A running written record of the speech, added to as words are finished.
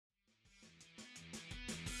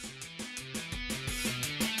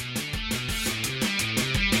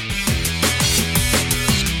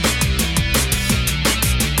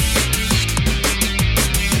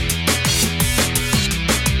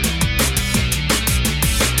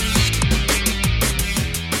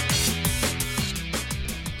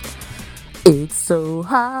so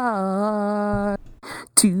hard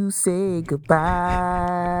to say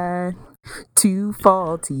goodbye to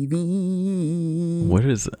fall TV. What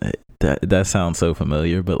is that? That sounds so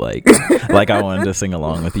familiar, but like I wanted to sing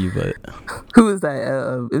along with you, but Who is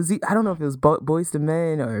that? Is he? I don't know if it was Boyz II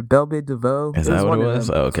Men or Bell Biv DeVoe. is that what it was?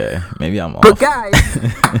 Oh, okay, maybe I'm off. But guys,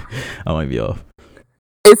 I might be off.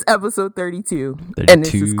 it's episode 32, and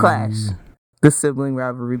this is Clash, the sibling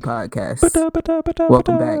rivalry podcast.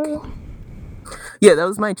 Welcome back. Yeah, that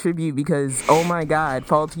was my tribute because, oh my God,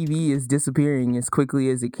 fall TV is disappearing as quickly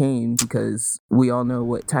as it came because we all know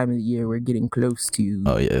what time of the year we're getting close to.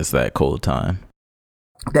 Oh yeah, it's that cold time.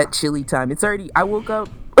 That chilly time. It's already, I woke up,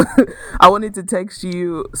 I wanted to text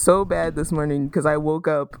you so bad this morning because I woke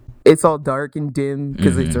up, it's all dark and dim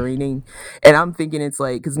because it's raining. And I'm thinking it's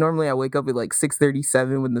like, because normally I wake up at like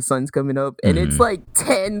 6:37 when the sun's coming up and it's like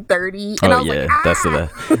 10:30. And I was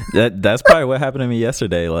like, that's probably what happened to me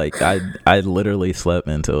yesterday. Like I literally slept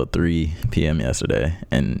until 3 p.m. yesterday.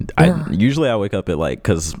 And usually I wake up at like,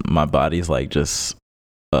 because my body's like just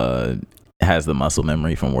has the muscle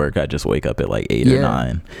memory from work. I just wake up at like 8 or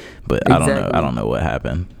 9. But exactly. I don't know what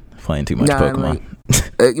happened. Playing too much Pokemon.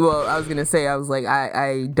 Well, I was gonna say, I was like,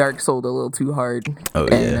 I dark souled a little too hard.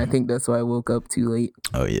 And I think that's why I woke up too late.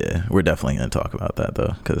 Oh yeah, we're definitely gonna talk about that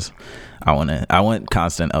though, because I want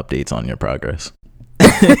constant updates on your progress.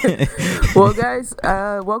 Well, guys,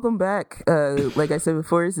 welcome back. Like I said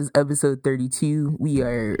before, this is episode 32. We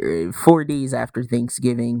are 4 days after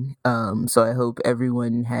Thanksgiving. So I hope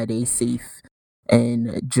everyone had a safe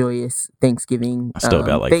and joyous Thanksgiving. I still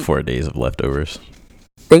got like 4 days of leftovers.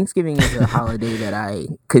 Thanksgiving is a holiday that I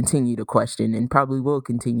continue to question and probably will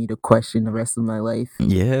continue to question the rest of my life.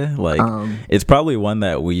 Yeah, like it's probably one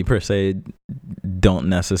that we per se don't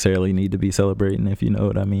necessarily need to be celebrating, if you know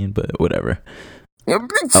what I mean, but whatever. I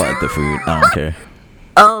like the food. I don't care.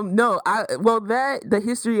 No, the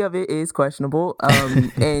history of it is questionable.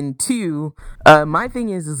 And two, my thing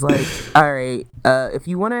is like, all right, if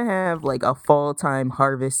you want to have like a fall time,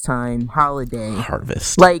 harvest time holiday,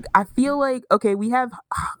 like I feel like, okay, we have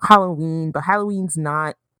Halloween, but Halloween's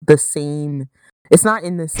not the same. It's not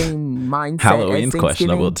in the same mindset. Halloween's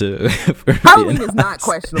questionable too. Halloween is not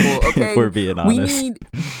questionable, okay? If we're being honest.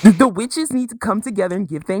 The witches need to come together and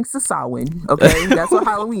give thanks to Samhain, okay? That's what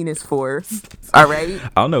Halloween is for. All right?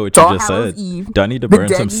 I don't know what you just said. Eve. Do I need to burn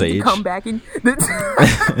some sage? Come back and the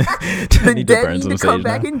dead need to come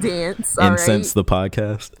back and dance. Incense the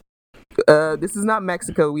podcast. This is not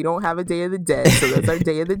Mexico. We don't have a Day of the Dead, so that's our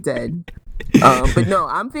Day of the Dead. But no,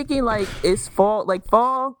 I'm thinking like it's fall.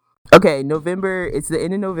 Okay, November, it's the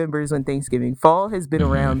end of November is when Thanksgiving. Fall has been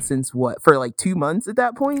around since what? For like 2 months at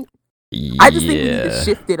that point? Yeah. I just think we need to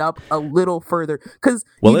shift it up a little further.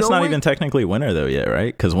 Well, it's not even technically winter though yet,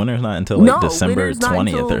 right? Because winter's not until like December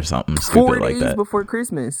 20th or something stupid like that. 4 days before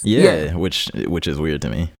Christmas. Yeah, which is weird to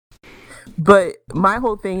me. But my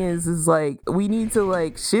whole thing is like we need to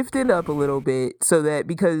like shift it up a little bit so that,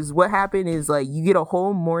 because what happened is like you get a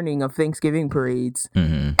whole morning of Thanksgiving parades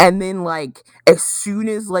and then like as soon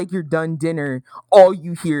as like you're done dinner, all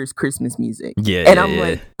you hear is Christmas music. I'm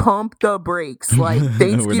like, pump the brakes. Like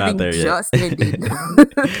Thanksgiving just ended.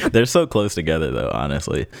 They're so close together though,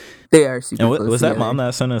 honestly. They are super close was together. that mom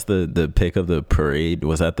that sent us the pic of the parade?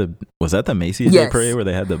 Was that the Macy's Day parade where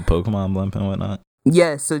they had the Pokemon blimp and whatnot?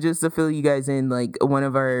 Yes, so just to fill you guys in, like one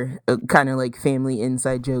of our kind of like family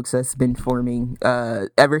inside jokes that's been forming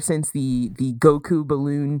ever since the Goku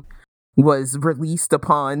balloon was released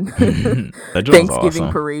upon Thanksgiving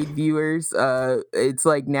awesome. Parade viewers. It's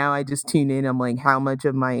like now I just tune in. I'm like, how much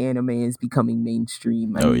of my anime is becoming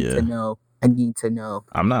mainstream? I need to know.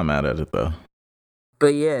 I'm not mad at it though.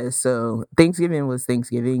 But yeah, so Thanksgiving was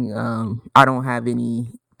Thanksgiving. I don't have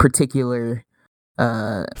any particular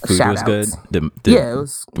food shout was outs. good. It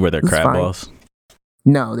was. Were there crab balls?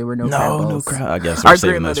 No, there were no crab balls. No crab. I guess we're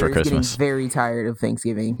saving this for Christmas. Our grandmother is getting very tired of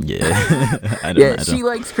Thanksgiving. Yeah, she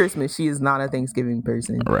likes Christmas. She is not a Thanksgiving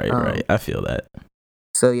person. Right. I feel that.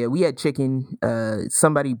 So yeah, we had chicken.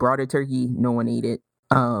 Somebody brought a turkey. No one ate it.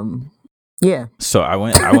 Yeah. So I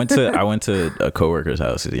went to a coworker's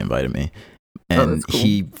house. He invited me, and cool.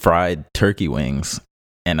 He fried turkey wings,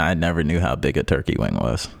 and I never knew how big a turkey wing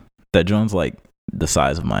was. That joint's like the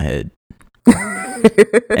size of my head.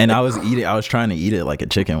 And I was trying to eat it like a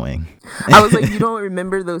chicken wing. I was like, you don't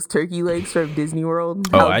remember those turkey legs from Disney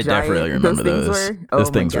World? I definitely remember those. Those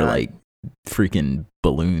things were like freaking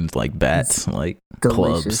balloons, like bats, like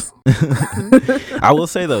delicious. Clubs. I will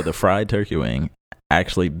say though, the fried turkey wing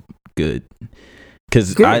actually good.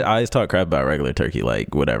 Because I always talk crap about regular turkey,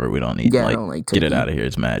 like whatever, we don't need. Yeah, like, I don't like turkey. Get it out of here.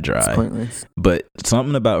 It's mad dry. It's pointless. But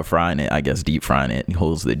something about frying it, I guess deep frying it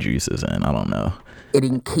holds the juices in. I don't know. It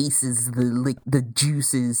encases the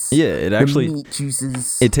juices. Yeah, it actually the meat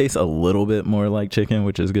juices. It tastes a little bit more like chicken,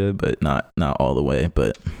 which is good, but not all the way.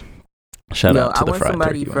 But shout out to the fried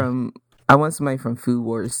turkey one. I want somebody from Food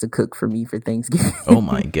Wars to cook for me for Thanksgiving. Oh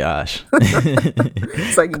my gosh!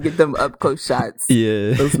 So I can get them up close shots.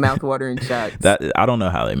 Yeah, those mouth-watering shots. I don't know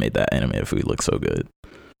how they made that animated food look so good.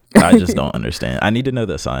 I just don't understand. I need to know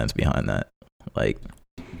the science behind that. Like,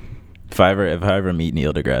 if I ever meet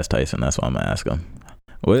Neil deGrasse Tyson, that's what I'm gonna ask him.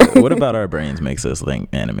 What about our brains makes us think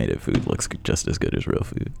animated food looks just as good as real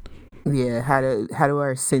food? Yeah, how do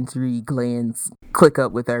our sensory glands click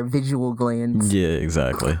up with our visual glands? Yeah,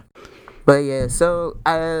 exactly. But yeah, so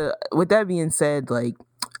with that being said, like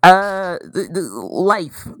the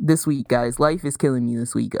life this week, guys, life is killing me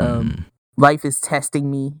this week. Life is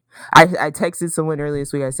testing me. I texted someone earlier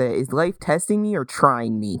this week. I said, is life testing me or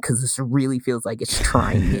trying me? Because this really feels like it's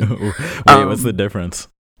trying me. Wait, what's the difference?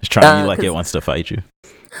 It's trying you like it wants to fight you.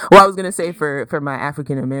 Well, I was gonna say for my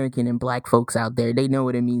African American and Black folks out there, they know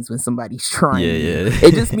what it means when somebody's trying. Yeah.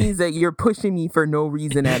 It just means that you're pushing me for no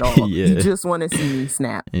reason at all. Yeah. You just want to see me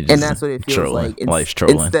snap, and that's what it feels trolling. like. Life's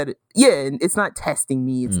trolling. It's not testing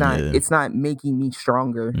me. It's not making me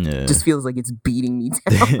stronger. Yeah. It just feels like it's beating me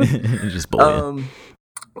down. Just bullying.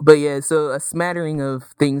 But yeah, so a smattering of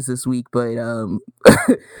things this week, but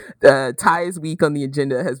Ty's week on the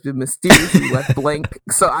agenda has been mysteriously left blank.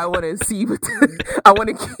 So I want to see I want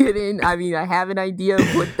to get in. I mean, I have an idea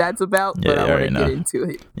of what that's about, but I want to get into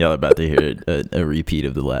it. Y'all are about to hear a repeat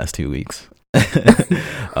of the last 2 weeks.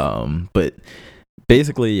 But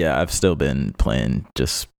basically, yeah, I've still been playing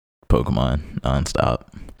just Pokemon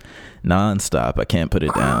nonstop. I can't put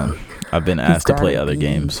it down. I've been asked to play other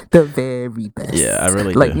games. The very best. Yeah, I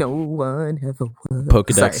really like do. No one ever was.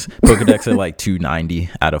 Pokedex at like 290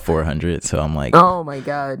 out of 400. So I'm like, oh my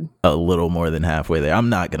god, a little more than halfway there. I'm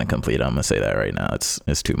not gonna complete it. I'm gonna say that right now. It's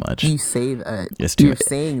too much. You say that. You're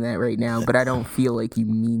saying that right now, but I don't feel like you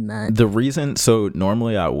mean that. The reason, so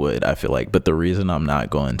normally I would, I feel like, but the reason I'm not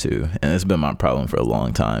going to, and it's been my problem for a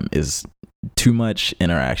long time, is too much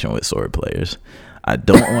interaction with sword players. I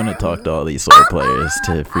don't want to talk to all these sword players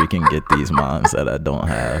to freaking get these mons that I don't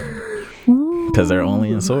have because they're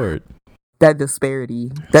only in sword. That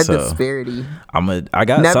disparity. I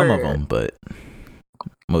got some of them, but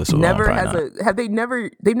most of them have they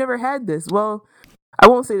never had this. Well, I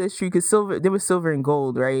won't say that's true because there was silver and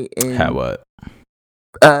gold, right? And had what?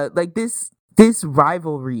 Like this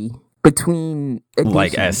rivalry between editions.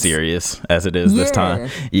 Like as serious as it is this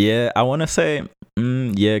time. Yeah, I want to say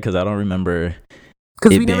because I don't remember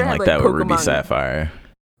it being like that with Ruby Sapphire.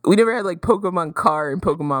 We never had like Pokemon car and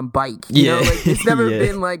Pokemon bike. You know, like it's never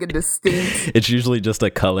been like a distinct. It's usually just a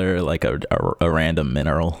color, like a random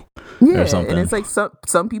mineral or something. And it's like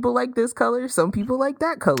some people like this color, some people like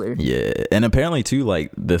that color. Yeah, and apparently too,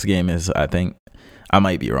 like this game is, I think, I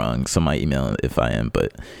might be wrong. Somebody email if I am,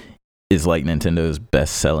 but is like Nintendo's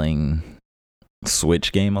best-selling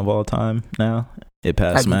Switch game of all time now. It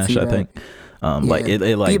passed Smash, I think. Like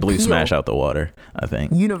it like blew Smash out the water, I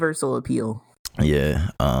think. Universal appeal. Yeah.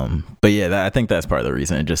 But yeah, I think that's part of the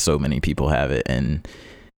reason. Just so many people have it, and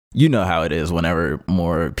you know how it is. Whenever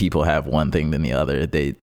more people have one thing than the other,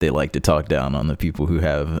 they like to talk down on the people who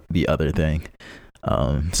have the other thing.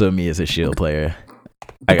 So me as a Shield player,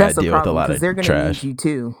 I got to deal with a lot of they're gonna trash. Need you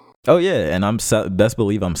too. Oh yeah, and I'm best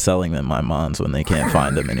believe I'm selling them my mons when they can't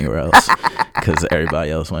find them anywhere else because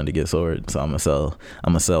everybody else wanted to get sword. So I'm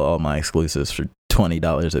gonna sell all my exclusives for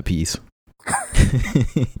 $20 a piece.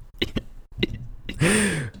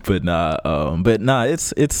 But nah,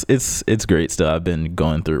 it's great still. I've been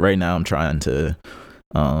going through right now. I'm trying to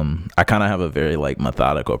I kind of have a very like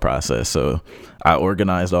methodical process. So I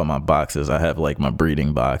organized all my boxes. I have like my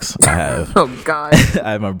breeding box. I have oh god.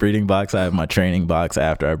 I have my breeding box. I have my training box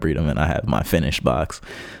after I breed them, and I have my finished box.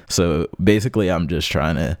 So basically, I'm just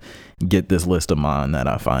trying to get this list of mine that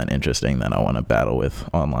I find interesting that I want to battle with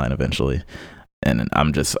online eventually. And I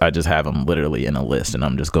just have them literally in a list, and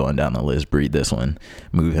I'm just going down the list. Breed this one,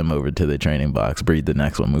 move him over to the training box. Breed the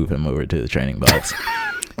next one, move him over to the training box.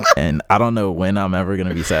 And I don't know when I'm ever going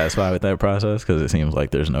to be satisfied with that process because it seems like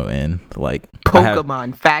there's no end. Like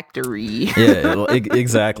Pokemon Factory. Yeah,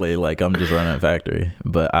 exactly. Like I'm just running a factory.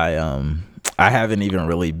 But I haven't even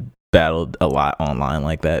really battled a lot online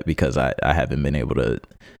like that because I haven't been able to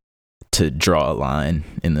draw a line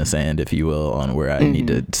in the sand, if you will, on where I need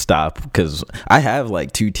to stop, because I have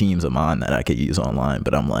like 2 teams of mine that I could use online,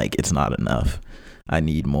 but I'm like, it's not enough. I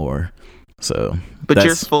need more. So, but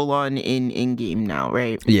you're full on in game now,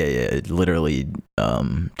 right? Yeah, literally,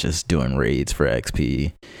 just doing raids for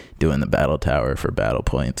XP, doing the battle tower for battle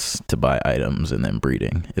points to buy items, and then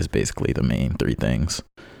breeding is basically the main 3 things.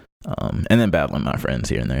 And then battling my friends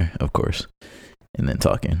here and there, of course, and then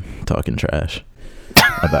talking trash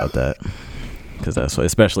about that, because that's why,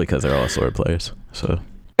 especially because they're all sword players. So,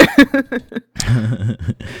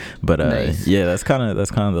 but nice. Yeah, that's kind of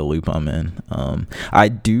the loop I'm in.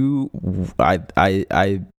 I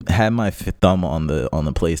had my thumb on the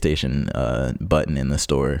PlayStation button in the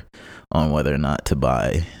store on whether or not to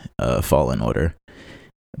buy Fallen Order,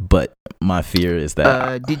 but my fear is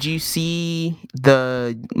that did you see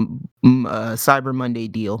the Cyber Monday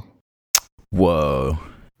deal? Whoa.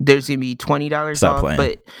 There's gonna be $20 off, playing.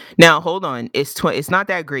 But now hold on, it's not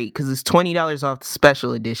that great because it's $20 off the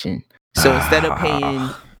special edition. So instead of paying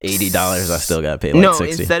 $80, I still gotta pay like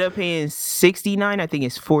 $60. Instead of paying $69, I think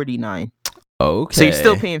it's $49. Okay, so you're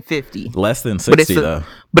still paying $50, less than $60 though.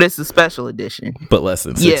 But it's a special edition. But less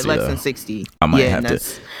than $60. Yeah, less than $60. I might have to.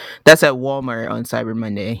 That's at Walmart on Cyber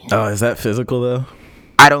Monday. Oh, is that physical though?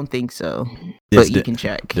 I don't think so, but you can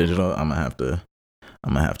check. Digital. I'm gonna have to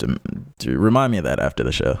remind me of that after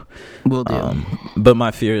the show. Will do. But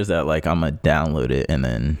my fear is that like I'm gonna download it and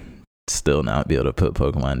then still not be able to put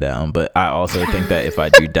Pokemon down. But I also think that if I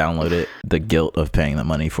do download it, the guilt of paying the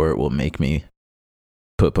money for it will make me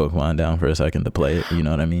put Pokemon down for a second to play it. You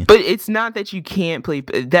know what I mean? But it's not that you can't play.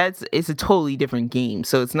 It's a totally different game.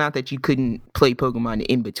 So it's not that you couldn't play Pokemon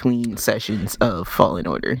in between sessions of Fallen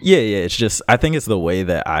Order. Yeah. It's just I think it's the way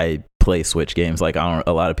that I play Switch games. Like a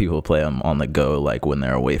lot of people play them on the go, like when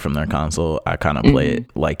they're away from their console. I kind of play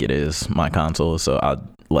it like it is my console. So I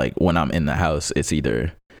like when I'm in the house, it's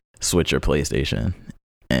either Switch or PlayStation,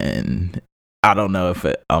 and I don't know if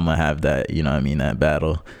I'm gonna have that. You know what I mean? That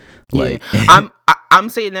battle. Like I'm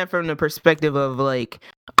saying that from the perspective of like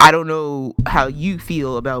I don't know how you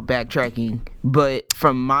feel about backtracking, but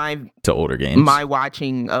from my older games, my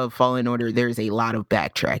watching of Fallen Order, there's a lot of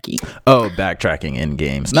backtracking. Oh, backtracking in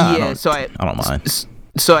games. No, yeah, I don't mind.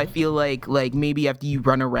 So I feel like maybe after you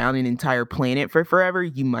run around an entire planet for forever,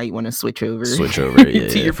 you might want to switch over yeah,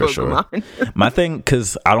 to your for Pokemon. Sure. My thing,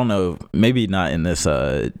 because I don't know, maybe not in this.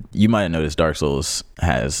 You might have noticed Dark Souls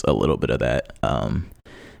has a little bit of that.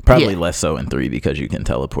 Probably less so in 3 because you can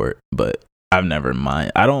teleport, but I don't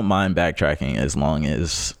mind backtracking as long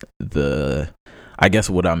as I guess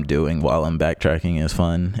what I'm doing while I'm backtracking is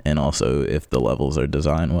fun, and also if the levels are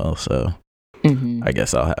designed well. So I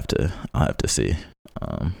guess I'll have to see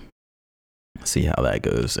how that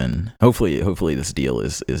goes, and hopefully this deal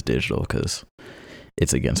is digital because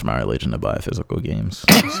it's against my religion to buy physical games.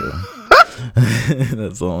 So.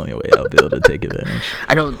 That's the only way I'll be able to take advantage.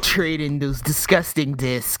 I don't trade in those disgusting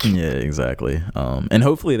discs. Yeah, exactly. And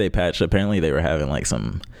hopefully they patched. Apparently they were having like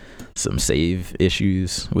some save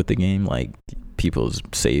issues with the game, like people's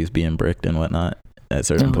saves being bricked and whatnot at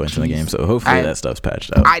certain points in the game. So hopefully that stuff's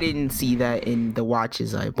patched out. I didn't see that in the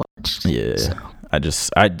watches I watched. Yeah. So.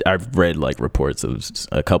 I've read like reports of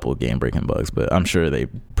a couple of game breaking bugs, but I'm sure they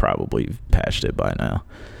probably patched it by now.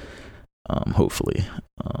 Hopefully.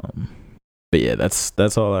 But yeah,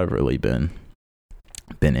 that's all I've really been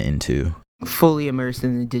into. Fully immersed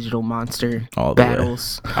in the digital monster all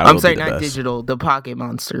battles. I'm sorry, not best. Digital, the Pocket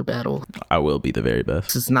Monster battle. I will be the very best.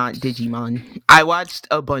 This is not Digimon. I watched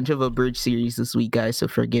a bunch of Abridged series this week, guys, so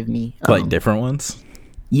forgive me. Like different ones?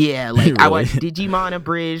 Yeah, like really? I watched Digimon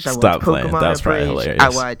Abridged. I watched Pokemon That's Abridged.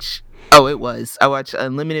 Hilarious. I watched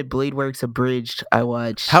Unlimited Blade Works Abridged. I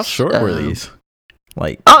watched. How short were these?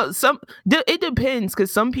 Like it depends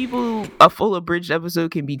because some people a full abridged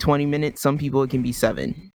episode can be 20 minutes, some people it can be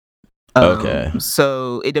 7. Okay,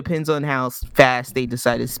 so it depends on how fast they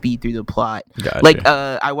decide to speed through the plot. Gotcha. Like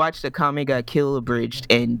I watched a Kame ga Kill abridged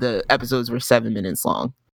and the episodes were 7 minutes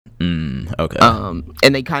long. Okay.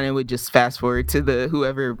 And they kind of would just fast forward to the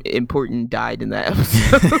whoever important died in that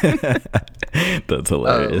episode. That's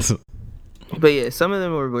hilarious. But yeah, some of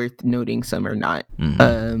them are worth noting, some are not.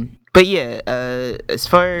 But yeah, as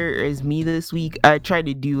far as me this week, I tried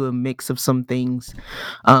to do a mix of some things.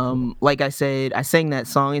 Like I said, I sang that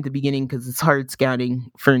song at the beginning because it's hard scouting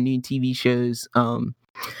for new TV shows.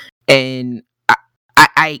 And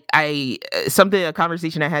I a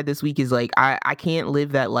conversation I had this week is like, I can't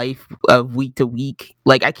live that life of week to week.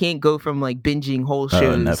 Like I can't go from like binging whole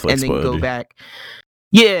shows Netflix and then go back.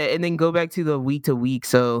 Yeah, and then go back to the week to week.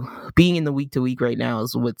 So being in the week to week right now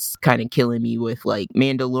is what's kind of killing me with like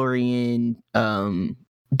Mandalorian,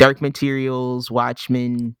 Dark Materials,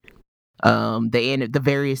 Watchmen, the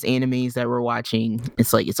various animes that we're watching.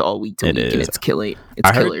 It's like it's all week to week, and it's killing.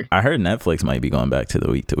 It's killer. I heard Netflix might be going back to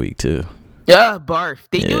the week too. Barf.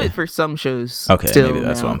 They do Yeah. it for some shows. Okay, still maybe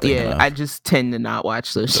that's now. what I'm thinking Yeah, of. I just tend to not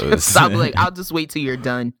watch those shows. So I'll be like, I'll just wait till you're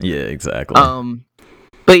done. Yeah, exactly.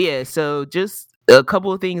 But yeah, so just a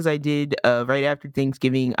couple of things I did right after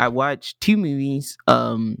Thanksgiving. I watched 2 movies.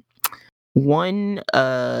 One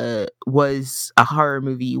was a horror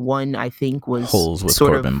movie. One I think was Holes with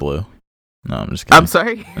sort Corbin of. Blue. No, I'm just kidding. I'm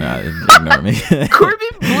sorry. Nah, ignore me. Corbin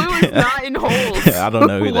Blue is not in Holes. I don't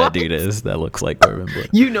know who that What? dude is. That looks like Corbin Blue.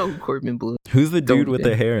 You know who Corbin Blue. Who's the dude Don't with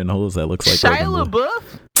even. the hair and holes that looks like Shia Corbin Blue?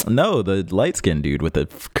 LaBeouf? No, the light skinned dude with the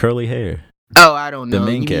curly hair. Oh, I don't know. The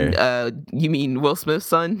main You mean Will Smith's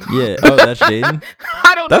son? Yeah. Oh, that's Jaden.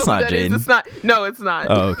 I don't That's know. not Who that is. Jaden. It's not. No, it's not.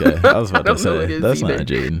 Oh, okay. I was about to don't know who it say is that's either. not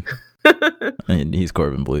Jaden. And he's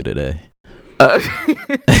Corbin Blue today.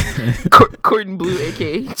 Corbin Blue,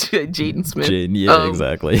 aka Jaden Smith. Jaden, yeah,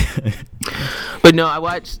 exactly. But no, I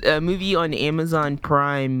watched a movie on Amazon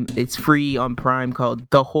Prime. It's free on Prime called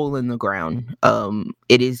The Hole in the Ground.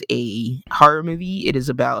 It is a horror movie. It is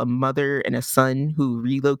about a mother and a son who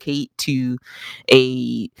relocate to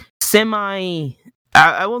a semi.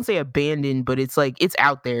 I won't say abandoned, but it's like it's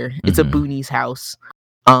out there. It's a boonies house.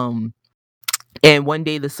 And one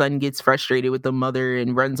day the son gets frustrated with the mother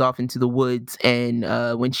and runs off into the woods. And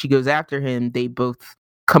when she goes after him, they both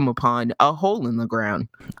come upon a hole in the ground,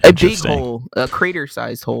 a big hole, a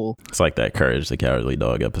crater-sized hole. It's like that Courage the Cowardly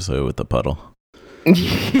Dog episode with the puddle.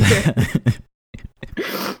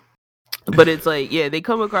 But it's like, yeah, they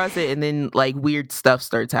come across it, and then like weird stuff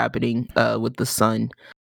starts happening with the son.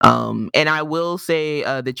 And I will say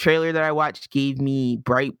the trailer that I watched gave me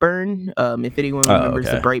Brightburn. If anyone remembers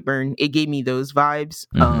the Brightburn, it gave me those vibes.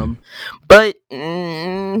 But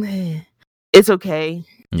it's okay.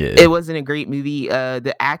 Yeah. It wasn't a great movie.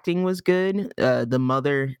 The acting was good. The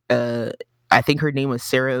mother, I think her name was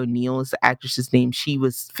Sarah O'Neill is the actress's name. She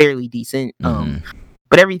was fairly decent.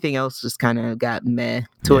 But everything else just kind of got meh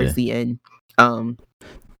towards the end.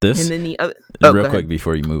 This, and then the other, real quick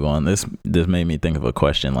before you move on, this made me think of a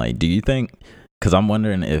question. Like, do you think? Because I'm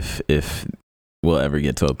wondering if we'll ever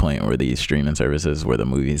get to a point where these streaming services, where the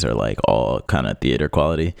movies are like all kind of theater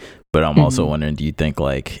quality. But I'm also wondering, do you think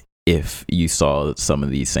like if you saw some of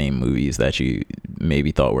these same movies that you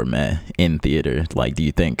maybe thought were meh in theater, like, do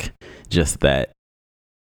you think just that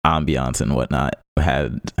ambiance and whatnot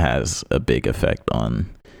has a big effect on,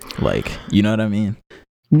 like, you know what I mean?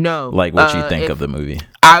 No. Like what you think of the movie.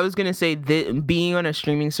 I was going to say that being on a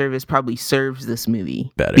streaming service probably serves this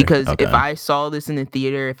movie better. Because if I saw this in the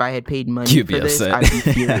theater, if I had paid money You'd for be this, upset. I'd be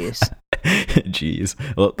furious. Jeez.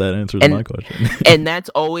 Well, that answers my question. And that's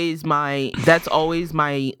always my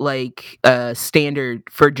like standard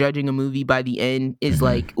for judging a movie by the end is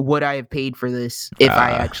like, would I have paid for this if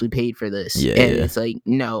I actually paid for this? It's like,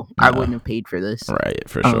 no, I wouldn't have paid for this. Right,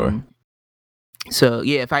 for sure. So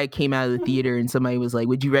yeah, if I came out of the theater and somebody was like,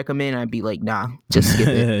 "Would you recommend?" I'd be like, "Nah, just skip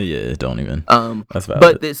it." Yeah, don't even. That's valid.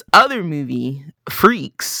 But this other movie,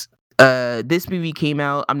 Freaks, this movie came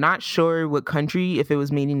out. I'm not sure what country, if it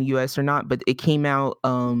was made in the U.S. or not, but it came out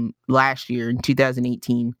last year in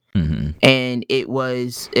 2018, and it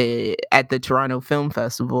was at the Toronto Film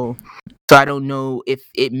Festival. So I don't know if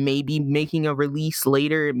it may be making a release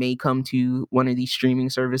later. It may come to one of these streaming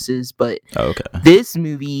services. But this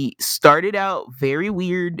movie started out very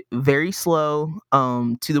weird, very slow,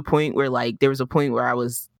 to the point where like there was a point where I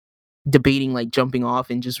was debating like jumping off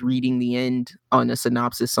and just reading the end on a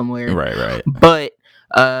synopsis somewhere. Right. But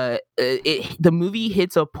the movie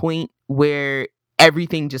hits a point where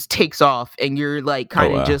everything just takes off and you're like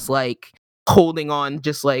kind of just like holding on,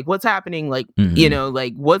 just like what's happening, like you know,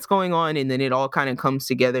 like what's going on, and then it all kind of comes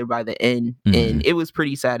together by the end, and it was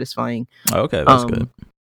pretty satisfying. Okay, that's good.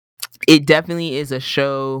 It definitely is a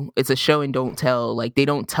show. It's a show and don't tell. Like they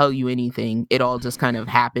don't tell you anything. It all just kind of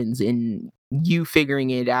happens, and you figuring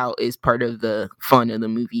it out is part of the fun of the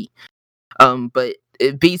movie. But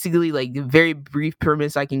basically, like the very brief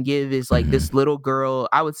premise I can give is like this little girl.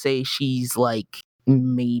 I would say she's like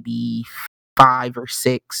maybe 5 or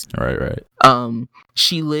 6. Right.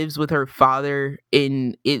 She lives with her father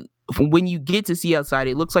in it. When you get to see outside,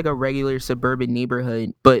 it looks like a regular suburban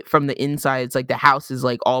neighborhood, but from the inside, it's like the house is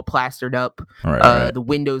like all plastered up. Right. The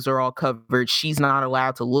windows are all covered. She's not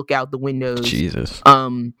allowed to look out the windows. Jesus.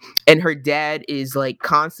 And her dad is like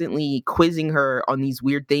constantly quizzing her on these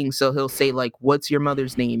weird things. So he'll say like, "What's your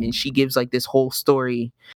mother's name?" And she gives like this whole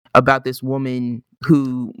story about this woman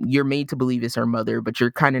who you're made to believe is her mother, but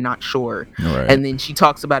you're kind of not sure. Right. And then she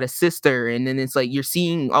talks about a sister, and then it's like you're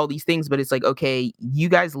seeing all these things, but it's like, okay, you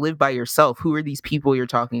guys live by yourself. Who are these people you're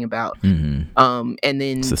talking about? And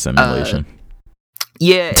then it's a simulation.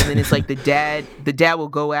 Yeah, and then it's like the dad will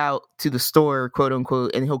go out to the store, quote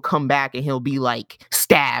unquote, and he'll come back and he'll be like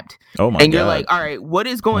stabbed. Oh my and God. You're like, all right, what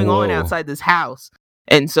is going on Whoa. outside this house?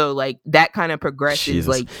 And so like that kind of progresses. Jesus.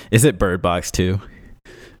 Like, is it Bird Box 2?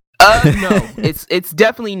 No, it's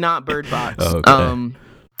definitely not Bird Box. Okay.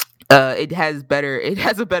 It has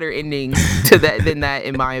a better ending to that than that,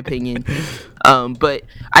 in my opinion. But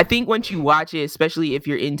I think once you watch it, especially if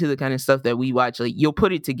you're into the kind of stuff that we watch, like you'll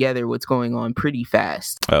put it together what's going on pretty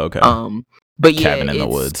fast. Oh, okay. But yeah, Cabin in the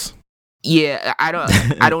Woods. Yeah, I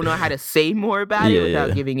don't know how to say more about it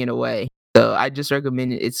without giving it away. So I just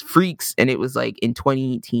recommend it. It's Freaks, and it was like in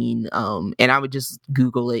 2018. And I would just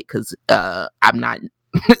Google it because I'm not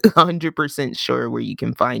 100% sure where you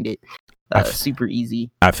can find it. Super easy.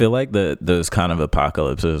 I feel like those kind of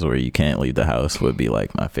apocalypses where you can't leave the house would be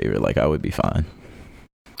like my favorite. Like I would be fine.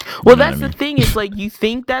 Well, that's the thing. It's like you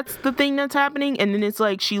think that's the thing that's happening, and then it's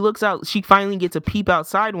like she looks out. She finally gets a peep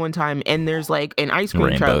outside one time, and there's like an ice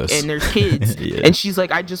cream truck, and there's kids, and she's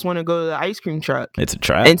like, "I just want to go to the ice cream truck." It's a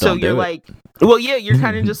trap. And so you're like, "Well, yeah." You're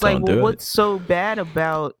kind of just like, "Well, what's so bad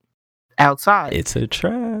about outside?" It's a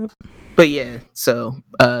trap. But yeah, so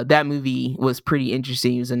that movie was pretty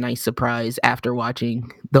interesting. It was a nice surprise after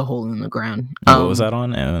watching The Hole in the Ground. What was that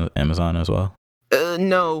on Amazon as well?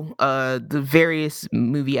 No, the various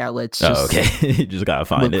movie outlets. Just okay. You just gotta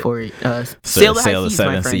find it. For it. Sail the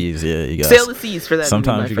seven seas. Yeah, you got sail the seas for that.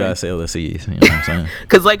 Sometimes movie, you gotta sail the seas. You know what I'm saying?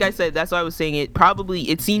 Because, like I said, that's why I was saying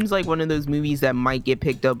it seems like one of those movies that might get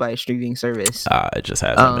picked up by a streaming service. It just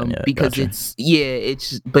hasn't been yet. Because it's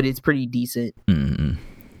pretty decent. Mm-hmm.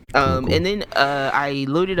 Cool. And then I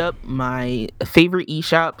loaded up my favorite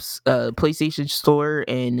eShops, PlayStation Store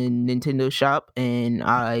and a Nintendo Shop, and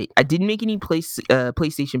I didn't make any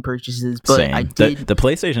PlayStation purchases, but Same. I did. The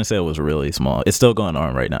PlayStation sale was really small. It's still going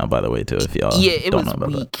on right now, by the way, too. If y'all don't know about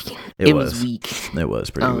weak. That. It was weak. It was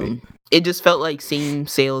pretty weak. It just felt like same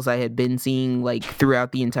sales I had been seeing like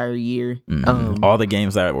throughout the entire year. Mm-hmm. All the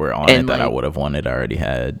games that were on it that I would have wanted, I already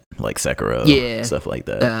had, like Sekiro, stuff like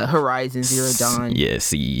that. Horizon Zero Dawn,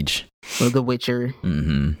 Siege, The Witcher.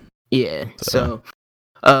 Mm-hmm. Yeah, so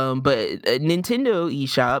but Nintendo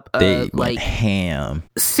eShop, they like ham.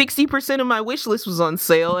 60% of my wish list was on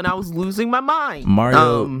sale, and I was losing my mind.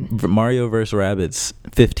 Mario vs. Rabbids,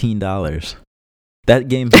 $15. That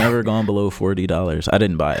game's never gone below $40. I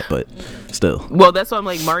didn't buy it, but still. Well, that's why I'm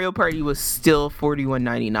like, Mario Party was still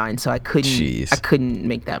 $41.99, so I couldn't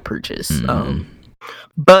make that purchase. Mm-hmm.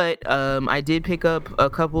 But I did pick up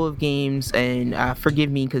a couple of games, and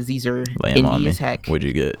forgive me because these are indie as heck. What'd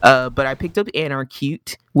you get? But I picked up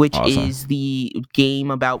Anarcute, which is the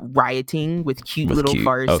game about rioting with cute little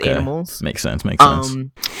forest animals. Makes sense.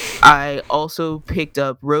 I also picked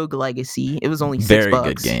up Rogue Legacy. It was only $6. Very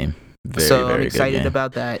good game. I'm excited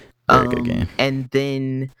about that. Very good game. And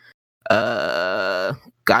then, God,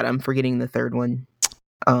 I'm forgetting the third one.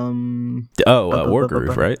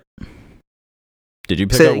 Wargroove, right? Did you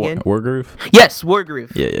pick up Wargroove? Yes,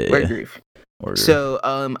 Wargroove. Yeah. Wargroove. So,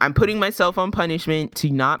 I'm putting myself on punishment to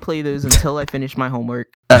not play those until I finish my homework.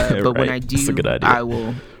 But when I do, that's a good idea. I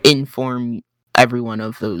will inform everyone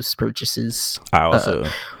of those purchases.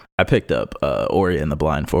 I picked up Ori and the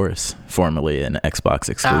Blind Forest, formerly an Xbox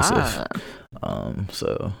exclusive.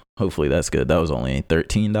 So hopefully that's good. That was only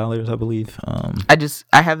 $13, I believe.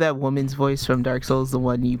 I have that woman's voice from Dark Souls, the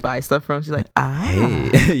one you buy stuff from. She's like,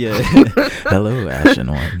 hey, yeah, hello,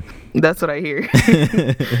 Ashen One. That's what I hear.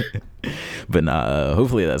 But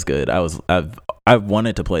hopefully that's good. I've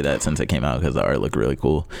wanted to play that since it came out because the art looked really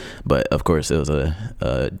cool. But of course, it was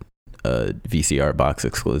a VCR box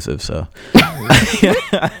exclusive, so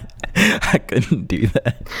I couldn't do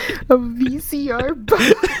that. A VCR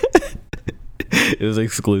box. It was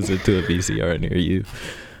exclusive to a VCR near you.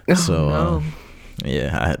 So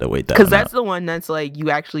yeah, I had to wait that because that's the one that's like you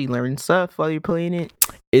actually learn stuff while you're playing it.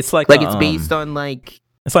 It's like it's based on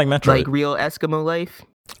it's like Metroid, like real Eskimo life.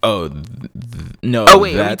 No. Oh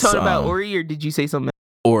wait, are we talking about Ori, or did you say something?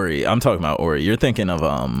 Ori, I'm talking about Ori. You're thinking of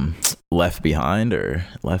Left Behind or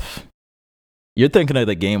Left. You're thinking of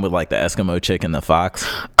the game with like the Eskimo chick and the fox.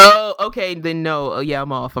 Oh, okay, then no. Oh yeah,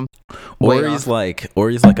 I'm off. Ori's like a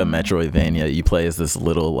Metroidvania. You play as this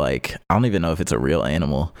little like I don't even know if it's a real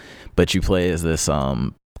animal, but you play as this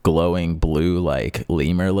glowing blue like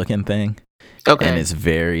lemur looking thing. Okay. And it's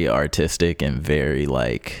very artistic and very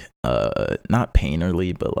like not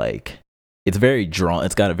painterly, but like it's very drawn.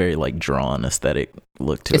 It's got a very like drawn aesthetic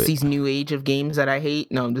look to it. It's these new age of games that I hate.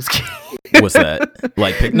 No, I'm just kidding. What's that?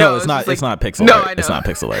 Like no, it's not. It's not pixel art. I know. It's not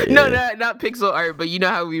pixel art. Yeah. Not pixel art. But you know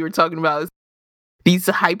how we were talking about these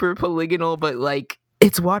hyper polygonal, but like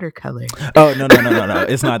It's watercolor. Oh no!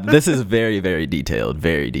 It's not. This is very, very detailed.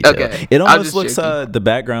 Very detailed. Okay. It almost looks. The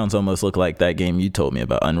backgrounds almost look like that game you told me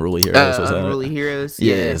about, Unruly Heroes. Unruly Heroes.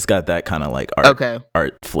 Yeah, it's got that kind of like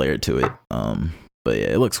art flair to it. But yeah,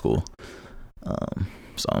 it looks cool.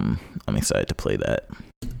 So I'm excited to play that.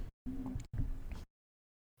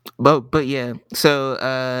 But yeah. So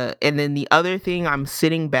and then the other thing I'm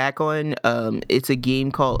sitting back on, it's a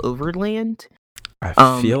game called Overland.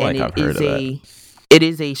 I feel like I've heard of that. It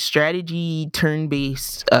is a strategy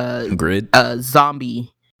turn-based grid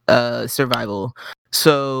zombie survival.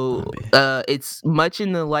 So it's much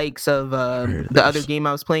in the likes of the other game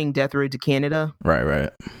I was playing, Death Road to Canada.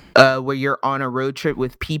 Right. Where you're on a road trip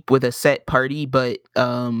with a set party, but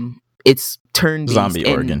it's turn-based. Zombie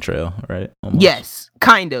Oregon Trail, right? Almost. Yes,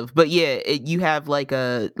 kind of. But yeah, you have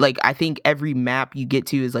I think every map you get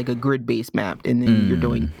to is like a grid-based map, and then you're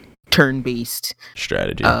doing turn-based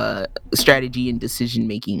strategy and decision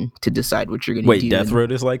making to decide what you're going to do. Wait, Death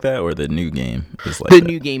Road is like that, or the new game is like the that?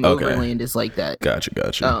 New game Overland is like that. Gotcha.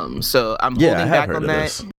 So I'm holding back on that.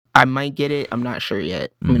 This. I might get it. I'm not sure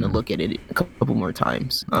yet. I'm gonna look at it a couple more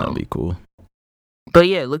times. That'll be cool. But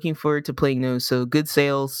yeah, looking forward to playing those. So good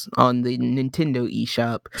sales on the Nintendo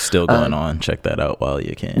eShop. Still going on. Check that out while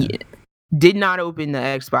you can. Yeah. Did not open the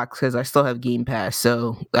Xbox because I still have Game Pass,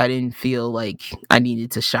 so I didn't feel like I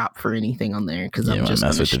needed to shop for anything on there because I'm just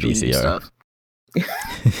gonna stream stuff.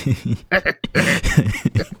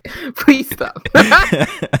 Please stop.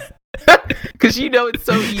 Because it's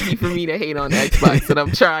so easy for me to hate on Xbox, and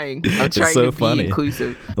I'm trying to be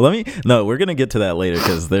inclusive. We're gonna get to that later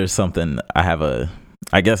because there's something I have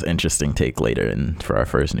interesting take later and for our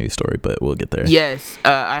first news story, but we'll get there. Yes,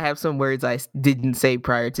 I have some words I didn't say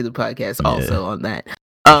prior to the podcast also on that.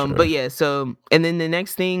 Sure. But yeah, so, and then the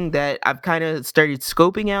next thing that I've kind of started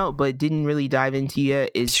scoping out but didn't really dive into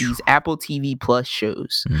yet is these Apple TV Plus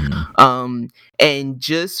shows. And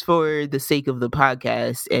just for the sake of the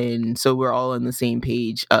podcast, and so we're all on the same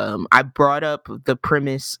page, I brought up the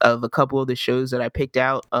premise of a couple of the shows that I picked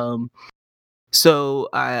out. So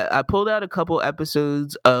I pulled out a couple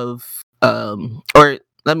episodes of, or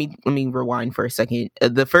let me rewind for a second.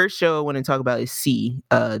 The first show I want to talk about is C.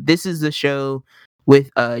 This is the show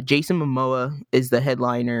with Jason Momoa is the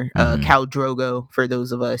headliner. Khal Drogo, for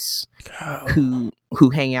those of us who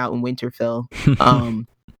hang out in Winterfell.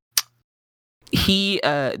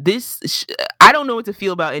 I don't know what to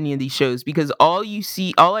feel about any of these shows because all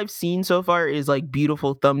I've seen so far is like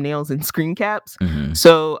beautiful thumbnails and screen caps.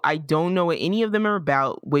 So I don't know what any of them are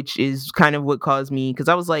about, which is kind of what caused me, because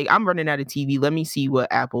I was like, I'm running out of TV. Let me see what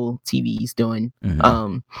Apple TV is doing.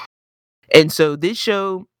 And so this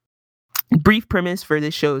show, brief premise for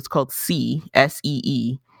this show is called C,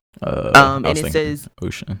 S-E-E. And it says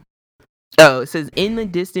ocean. It says, in the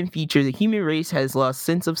distant future, the human race has lost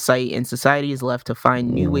sense of sight and society is left to find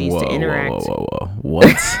new ways to interact. What?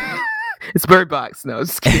 It's Bird Box. No,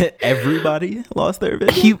 just kidding. Everybody lost their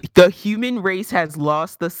vision? The human race has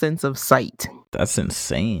lost the sense of sight. That's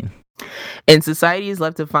insane. And society is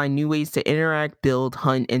left to find new ways to interact, build,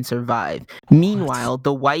 hunt, and survive. Meanwhile,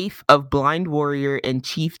 the wife of blind warrior and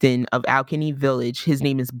chieftain of Alkeny Village, his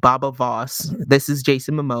name is Baba Voss, this is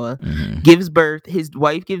Jason Momoa, his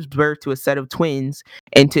wife gives birth to a set of twins,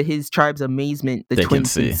 and to his tribe's amazement, the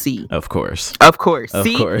twins can see. Of course.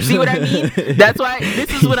 See what I mean? That's why this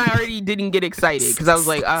is when I already didn't get excited, because I was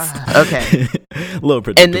like, okay. A little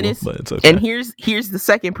predictable, but it's okay. And here's the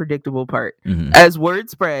second predictable part. As word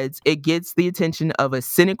spreads, it gets the attention of a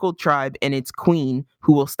cynical tribe and its queen,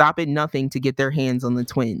 who will stop at nothing to get their hands on the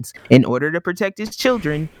twins. In order to protect his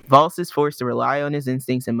children, Voss is forced to rely on his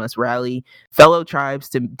instincts and must rally fellow tribes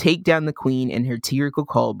to take down the queen and her tyrannical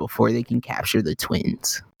call before they can capture the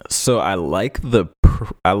twins. So I like the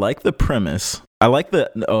premise. I like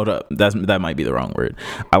that might be the wrong word.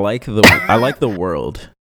 I like the world.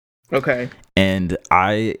 Okay. And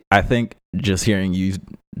I think just hearing you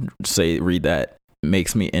read that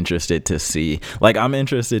makes me interested to see, I'm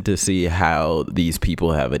interested to see how these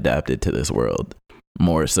people have adapted to this world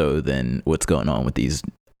more so than what's going on with these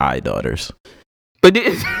daughters. But Ew!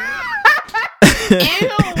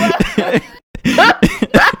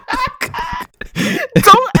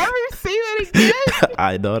 Don't ever say that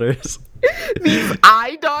again. Daughters. These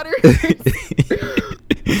daughters.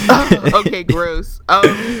 Okay, gross.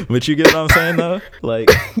 But you get what I'm saying, though?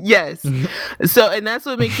 Yes. So, and that's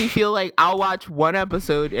what makes me feel like I'll watch one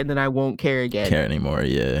episode and then I won't care again. Anymore,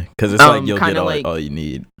 yeah. Because it's you'll get all you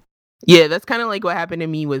need. Yeah, that's kind of like what happened to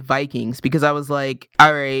me with Vikings, because I was like,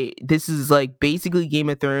 all right, this is basically Game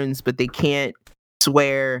of Thrones, but they can't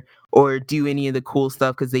swear or do any of the cool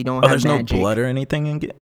stuff because they don't have there's magic. No blood or anything in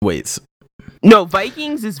Wait. No,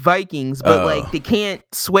 Vikings is Vikings, but like they can't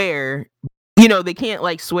swear. You know, they can't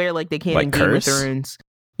like swear like they can Like in curse? Game of Thrones.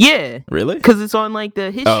 Yeah, Really? because it's on like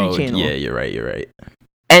the History Channel. Yeah, you're right.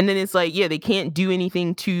 And then it's like, yeah, they can't do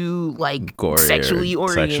anything too like Gory sexually or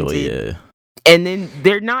oriented. sexually, yeah. And then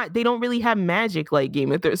they don't really have magic like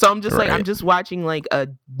Game of Thrones. So I'm just like, Right. I'm just watching like a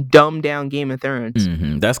dumbed down Game of Thrones.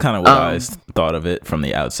 Mm-hmm. That's kind of what I thought of it from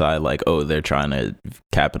the outside. Like, oh, they're trying to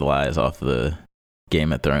capitalize off the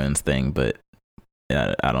Game of Thrones thing, but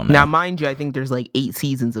yeah, I don't know. Now, mind you, I think there's like 8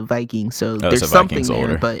 seasons of Vikings, so there's so something Vikings there,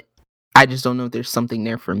 older. but I just don't know if there's something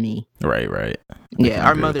there for me. Right. Yeah,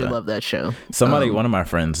 our mother loved that show. One of my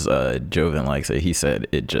friends, Joven, likes it. He said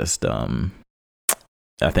it just, I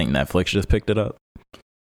think Netflix just picked it up.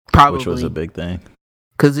 Probably. Which was a big thing.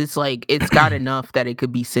 Because it's like, it's got enough that it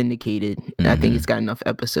could be syndicated. Mm-hmm. I think it's got enough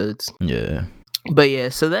episodes. Yeah. But yeah,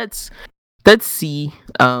 so that's C.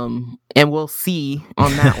 And we'll see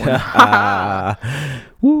on that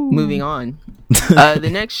one. Moving on. The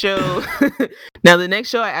next show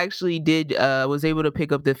I actually did was able to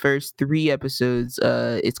pick up the first 3 episodes.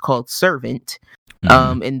 It's called Servant.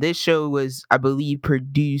 And this show was, I believe,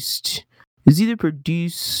 produced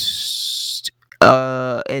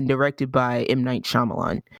and directed by M. Night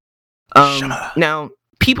Shyamalan. Now,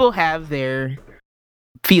 people have their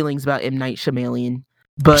feelings about M. Night Shyamalan,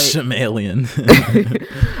 but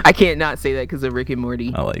I can't not say that because of Rick and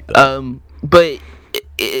Morty. I like that. But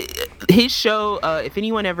his show, if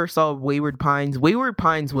anyone ever saw Wayward Pines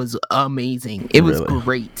was amazing. It was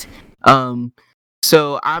great.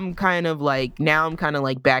 So I'm kind of like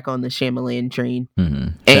back on the Shyamalan train.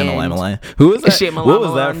 Shyamalan. Who was that? Shyamalan, what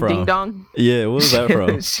was that from? Ding Dong. Yeah, what was that from?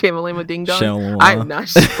 Shyamalan Ding Dong. Shyamalan. I'm not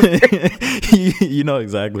sure. You know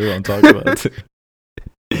exactly what I'm talking about. Too.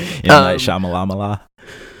 Night Shyamalan.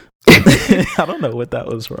 I don't know what that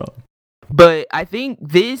was from. But I think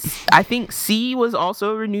C was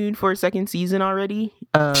also renewed for a second season already.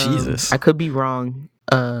 Jesus. I could be wrong.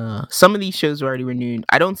 Some of these shows were already renewed.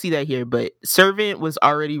 I don't see that here, but Servant was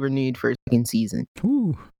already renewed for a second season.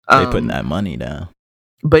 Ooh, they putting that money down.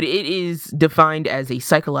 But it is defined as a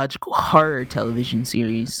psychological horror television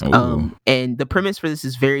series. And the premise for this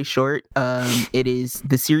is very short.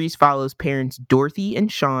 The series follows parents Dorothy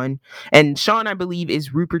and Sean. And Sean, I believe,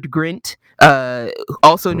 is Rupert Grint,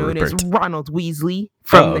 also known as Ronald Weasley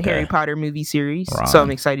from the Harry Potter movie series. Ron. So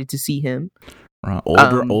I'm excited to see him.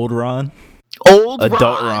 Old Ron?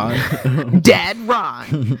 Adult Ron. Dad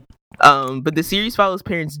Ron. But the series follows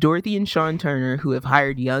parents Dorothy and Sean Turner, who have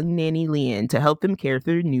hired young nanny Leanne to help them care for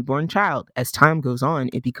their newborn child. As time goes on,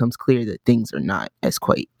 it becomes clear that things are not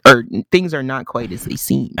quite as they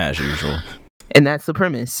seem. As usual. And that's the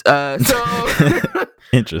premise. So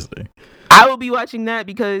interesting. I will be watching that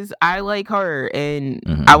because I like horror, and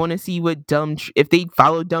I want to see what if they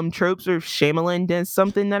follow dumb tropes, or if Shyamalan does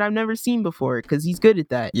something that I've never seen before, because he's good at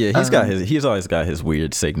that. Yeah, he's always got his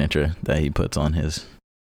weird signature that he puts on his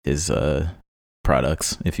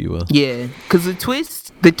products, if you will. Yeah, because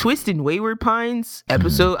the twist in Wayward Pines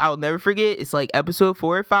episode, I'll never forget. It's like episode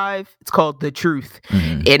 4 or 5. It's called The Truth,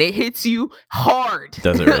 and it hits you hard.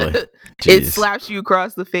 Does it really? It slaps you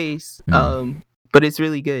across the face. But it's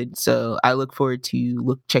really good, so I look forward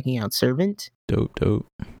to checking out Servant. Dope.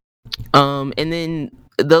 And then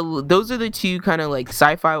those are the 2 kind of like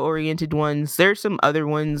sci-fi oriented ones. There's some other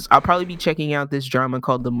ones. I'll probably be checking out this drama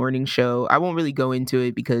called The Morning Show. I won't really go into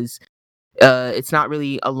it because it's not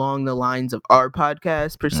really along the lines of our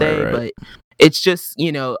podcast per se, right. But it's just,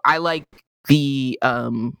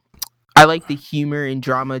 I like the humor and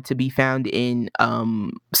drama to be found in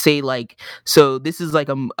so this is like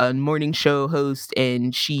a morning show host,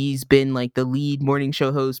 and she's been like the lead morning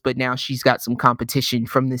show host, but now she's got some competition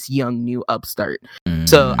from this young new upstart.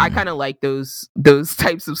 So I kind of like those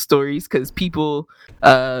types of stories, because people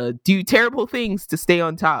do terrible things to stay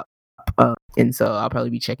on top, and so I'll probably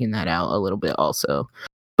be checking that out a little bit also.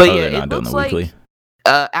 But it looks like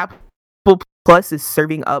Apple Plus is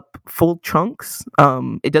serving up full chunks.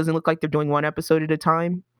 It doesn't look like they're doing 1 episode at a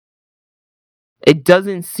time. It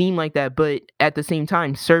doesn't seem like that, but at the same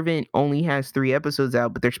time, Servant only has 3 episodes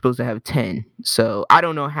out, but they're supposed to have 10. So I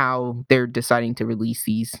don't know how they're deciding to release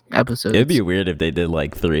these episodes. It'd be weird if they did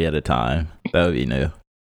like 3 at a time. That would be new.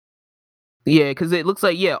 Yeah, because it looks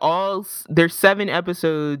like there's 7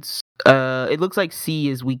 episodes. It looks like C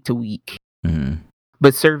is week to week.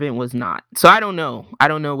 But Servant was not. So I don't know. I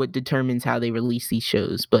don't know what determines how they release these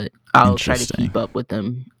shows, but I'll try to keep up with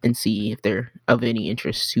them and see if they're of any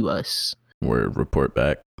interest to us. Word, report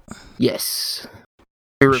back. Yes.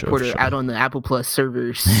 A reporter out on the Apple Plus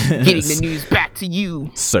servers, getting the news back to you.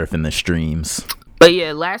 Surfing the streams. But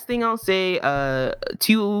yeah, last thing I'll say,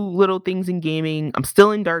 two little things in gaming. I'm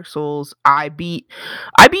still in Dark Souls. I beat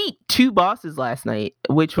 2 bosses last night,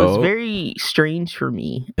 which was very strange for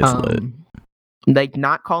me. It's lit. Like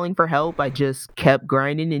not calling for help, I just kept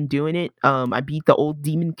grinding and doing it. I beat the old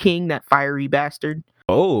Demon King, that fiery bastard.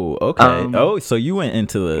 Oh, okay. So you went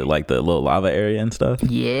into the little lava area and stuff?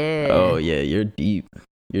 Yeah. Oh yeah, you're deep.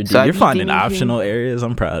 You're deep. So You're finding Demon optional King. Areas.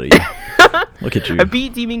 I'm proud of you. Look at you. I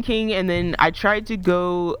beat Demon King, and then I tried to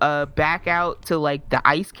go back out to like the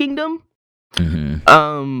Ice Kingdom.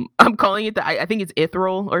 Mm-hmm. I'm calling it I think it's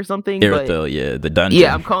Ithril or something. Irithyll, yeah, the dungeon.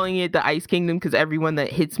 Yeah, I'm calling it the Ice Kingdom because everyone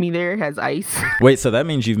that hits me there has ice. Wait, so that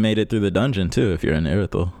means you've made it through the dungeon too if you're in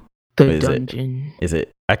Irithyll. The dungeon. Is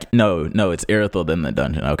it? No, it's Irithyll then the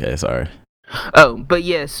dungeon. Okay, sorry. Oh, but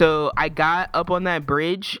yeah, so I got up on that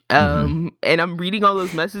bridge, and I'm reading all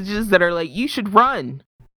those messages that are like, you should run.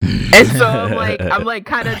 And so I'm like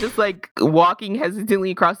kind of just like walking hesitantly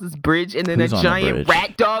across this bridge, and then Who's a on the giant bridge?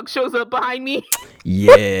 rat dog shows up behind me.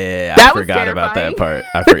 Yeah, That I was forgot about that terrifying.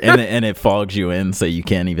 part. And it fogs you in, so you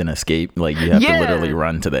can't even escape. Like you have to Yeah. literally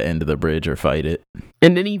run to the end of the bridge or fight it.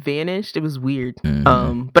 And then he vanished. It was weird.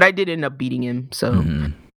 Mhm. But I did end up beating him. So,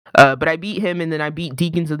 Mhm. but I beat him, and then I beat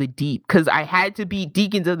Deacons of the Deep because I had to beat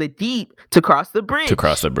Deacons of the Deep to cross the bridge. To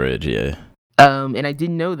cross the bridge, yeah. And I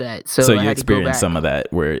didn't know that, so I you had to go back. experience some of that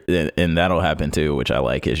and that'll happen too, which I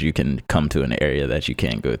like, is you can come to an area that you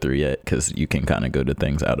can't go through yet because you can kind of go to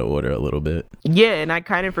things out of order a little bit. Yeah, and I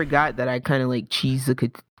kind of forgot that I kind of like cheesed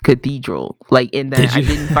the cathedral, like in that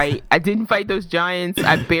I didn't fight those giants.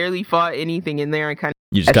 I barely fought anything in there.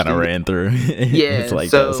 You just kind of ran through. Yeah, it's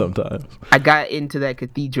like so that sometimes. I got into that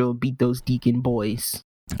cathedral, beat those deacon boys.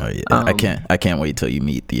 Oh yeah, I can't wait till you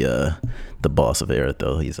meet the boss of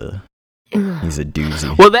Irithyll. He's a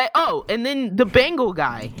doozy. Well, and then the Bengal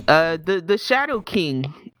guy, the Shadow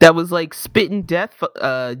King that was like spitting death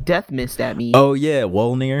mist at me. Oh yeah,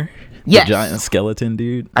 Wolnir. Yes. The giant skeleton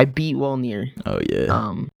dude. I beat Wolnir. Oh yeah.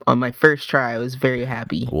 On my first try, I was very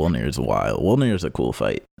happy. Wolnir's wild. Wolnir's a cool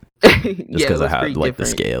fight. Just because I have like the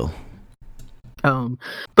scale.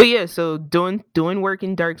 But yeah, so doing work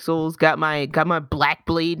in Dark Souls. Got my Black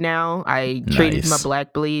Blade now. I traded my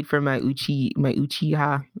Black Blade for my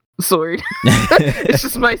Uchiha sword. It's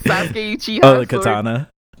just my Sasuke Uchiha. Oh, the katana.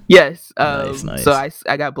 Yes. Nice. So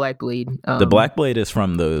I got Black Blade. The Black Blade is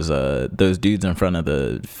from those dudes in front of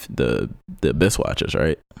the Abyss Watchers,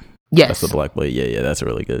 right? Yes. That's the Black Blade. Yeah, that's a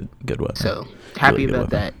really good weapon. So happy really about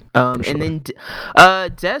that. Sure. And then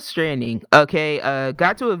Death Stranding. Okay,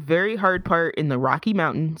 got to a very hard part in the Rocky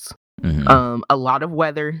Mountains. Mm-hmm. A lot of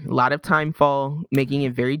weather, a lot of time fall, making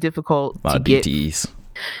it very difficult a lot to of get. BTs.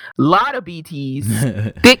 Lot of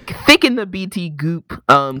BTs. thick in the BT goop.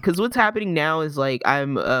 Because what's happening now is like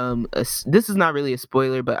this is not really a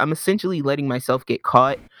spoiler, but I'm essentially letting myself get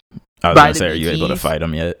caught. I was gonna say, are you able to fight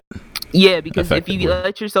them yet? Yeah, because if you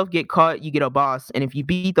let yourself get caught, you get a boss, and if you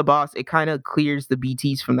beat the boss, it kind of clears the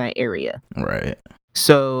BTs from that area. Right.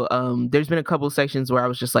 So there's been a couple sections where I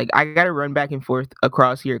was just like, I gotta run back and forth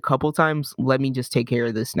across here a couple times. Let me just take care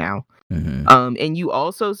of this now. Mm-hmm. And you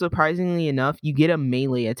also, surprisingly enough, you get a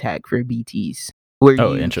melee attack for BTs where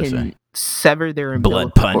you can sever their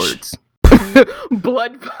umbilical cords.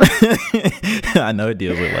 Blood punch. I know it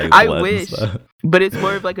deals with like blood. I wish, but it's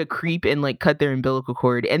more of like a creep and like cut their umbilical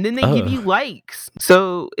cord, and then they give you likes,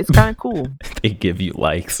 so it's kind of cool. They give you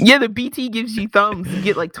likes. Yeah, the BT gives you thumbs. You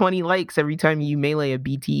get like 20 likes every time you melee a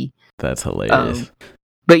BT. That's hilarious.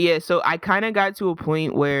 But yeah, so I kind of got to a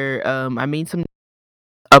point where I made some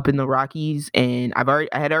up in the Rockies, and I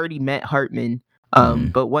had already met Hartman.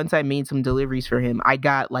 But once I made some deliveries for him, I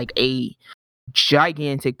got like a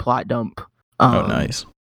gigantic plot dump. Oh, nice.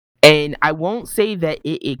 And I won't say that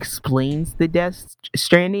it explains the Death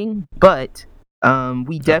Stranding, but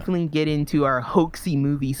we definitely get into our hoaxy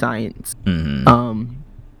movie science. Mm-hmm.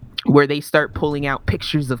 Where they start pulling out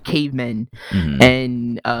pictures of cavemen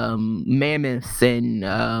and mammoths and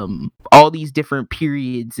all these different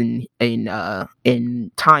periods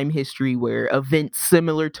in time history where events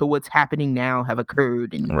similar to what's happening now have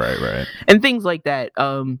occurred, and right, and things like that.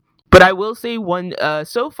 But I will say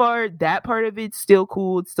so far that part of it's still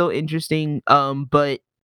cool, it's still interesting. But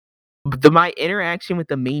my interaction with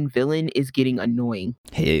the main villain is getting annoying.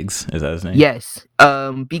 Higgs, is that his name? Yes.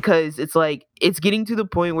 Because it's like it's getting to the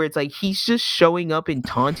point where it's like he's just showing up and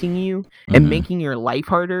taunting you and making your life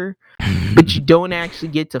harder, but you don't actually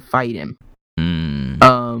get to fight him.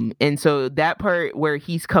 And so that part where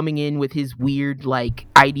he's coming in with his weird like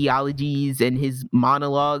ideologies and his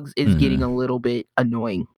monologues is getting a little bit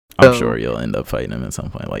annoying. I'm sure you'll end up fighting him at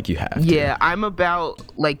some point. Like, you have to. Yeah, I'm about,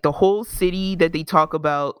 like, the whole city that they talk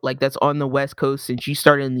about, like, that's on the West Coast. Since you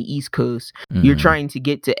started on the East Coast, you're trying to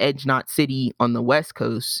get to Edge Knot City on the West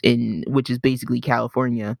Coast, which is basically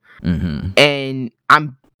California. And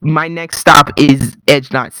my next stop is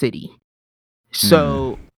Edge Knot City.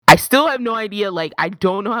 So I still have no idea. Like, I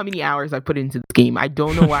don't know how many hours I put into this game. I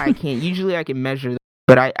don't know why I can't. Usually I can measure that,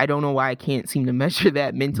 but I don't know why I can't seem to measure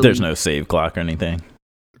that mentally. There's no save clock or anything.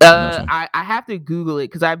 I have to Google it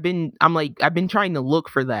because I've been trying to look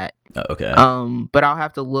for that. Okay. But I'll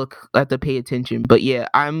have to pay attention. But yeah,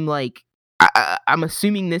 I'm like, I'm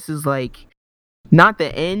assuming this is like not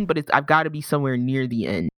the end, but I've got to be somewhere near the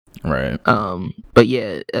end. Right. But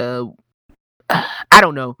yeah, I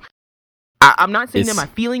don't know. I'm not saying that my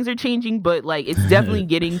feelings are changing, but like it's definitely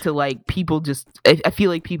getting to like people just. I feel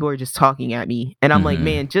like people are just talking at me, and I'm like,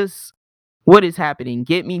 man, just. What is happening?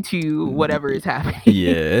 Get me to whatever is happening.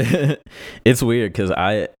 Yeah. It's weird because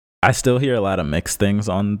I still hear a lot of mixed things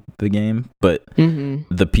on the game, but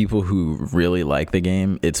the people who really like the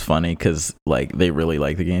game, it's funny because like they really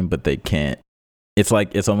like the game, but they can't.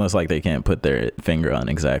 It's almost like they can't put their finger on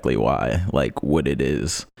exactly why, like what it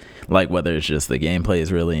is, like whether it's just the gameplay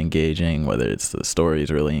is really engaging, whether it's the story is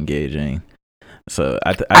really engaging. So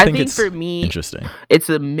I think it's for me interesting. It's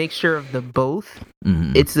a mixture of the both.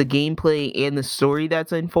 It's the gameplay and the story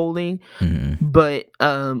that's unfolding. But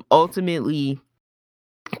ultimately,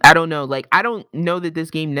 I don't know. Like, I don't know that this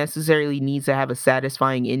game necessarily needs to have a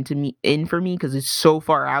satisfying end for me because it's so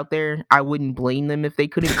far out there. I wouldn't blame them if they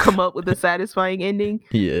couldn't come up with a satisfying ending.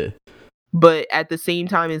 Yeah. But at the same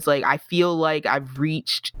time, it's like I feel like I've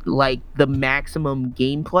reached like the maximum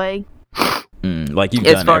gameplay. Like you've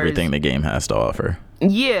done everything the game has to offer.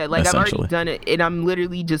 Yeah, like I've already done it, and I'm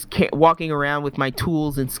literally just walking around with my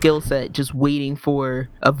tools and skill set, just waiting for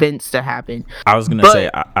events to happen. I was gonna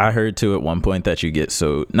say, I heard too at one point that you get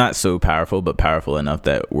not so powerful, but powerful enough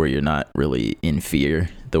that where you're not really in fear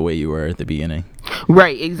the way you were at the beginning.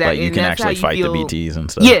 Right, exactly. Like you can actually fight the BTs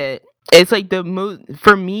and stuff. Yeah. It's like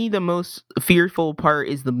for me, the most fearful part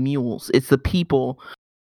is the mules. It's the people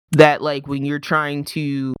that, like, when you're trying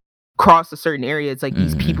to cross a certain area, it's like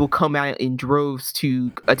these people come out in droves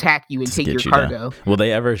to attack you and just take your cargo. Down. Will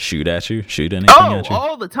they ever shoot anything at you?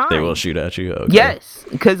 All the time. They will shoot at you? Okay. Yes,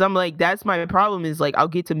 because I'm like, that's my problem is like I'll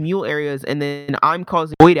get to mule areas and then I'm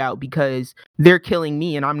causing void out because they're killing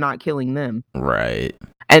me and I'm not killing them. Right.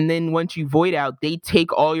 And then once you void out, they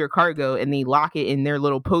take all your cargo and they lock it in their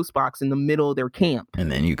little post box in the middle of their camp.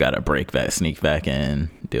 And then you gotta sneak back in,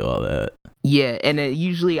 do all that. Yeah, and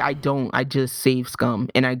usually I don't. I just save scum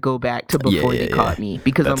and I go back to before they caught me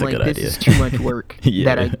because that's I'm like, this is too much work.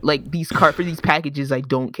 That I like for these packages I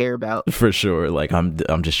don't care about. For sure, like I'm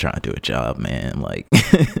just trying to do a job, man. Like,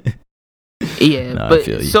 yeah, no,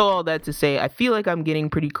 but so all that to say, I feel like I'm getting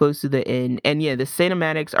pretty close to the end, and yeah, the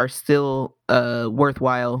cinematics are still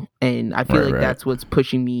worthwhile, and I feel that's what's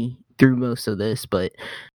pushing me through most of this, but.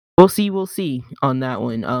 We'll see on that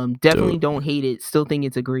one. Definitely don't hate it. Still think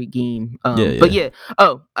it's a great game. But yeah.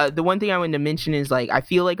 The one thing I wanted to mention is like I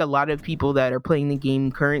feel like a lot of people that are playing the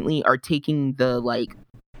game currently are taking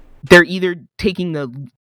they're either taking the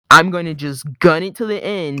I'm going to just gun it to the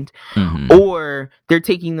end, or they're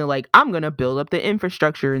taking the I'm going to build up the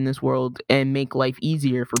infrastructure in this world and make life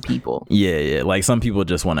easier for people. Yeah. Like some people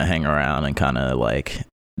just want to hang around and kind of like.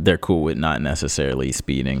 They're cool with not necessarily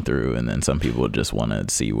speeding through, and then some people just want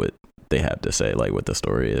to see what they have to say, like what the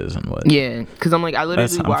story is and what. Yeah, because I'm like, I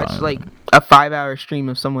literally watched like a 5-hour stream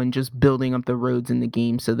of someone just building up the roads in the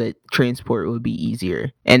game so that transport would be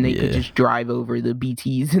easier, and they could just drive over the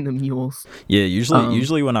BTs and the mules. Yeah,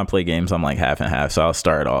 usually when I play games, I'm like half and half. So I'll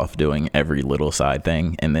start off doing every little side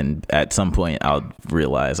thing, and then at some point I'll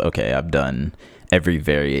realize, okay, I've done every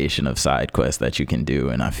variation of side quest that you can do,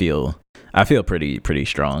 and I feel pretty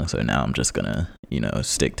strong, so now I'm just gonna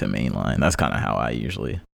stick to mainline. That's kind of how I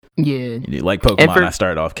usually like Pokemon. I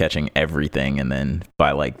started off catching everything, and then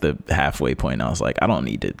by like the halfway point I was like, I don't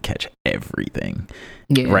need to catch everything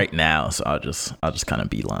right now, so I'll just kind of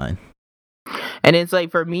beeline. And it's like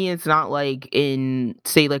for me, it's not like in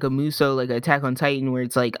say like a Muso, like Attack on Titan, where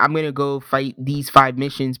it's like I'm gonna go fight these 5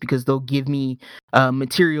 missions because they'll give me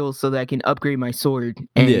materials so that I can upgrade my sword,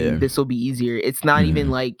 and this will be easier. It's not even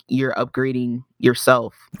like you're upgrading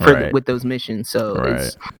yourself with those missions, so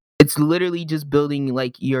it's literally just building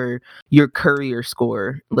like your courier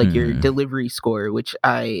score, like your delivery score, which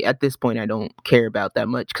at this point I don't care about that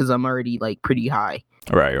much because I'm already like pretty high.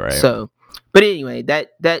 Right. So. But anyway,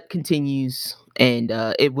 that continues, and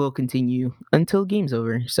it will continue until game's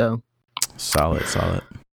over. So solid.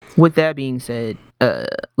 With that being said,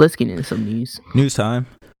 let's get into some news. News time.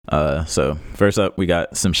 So first up, we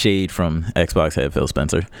got some shade from Xbox head Phil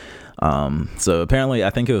Spencer. So apparently, I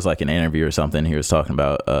think it was like an interview or something. He was talking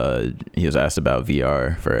about, he was asked about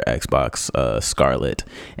VR for Xbox Scarlet,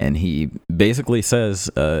 and he basically says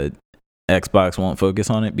Xbox won't focus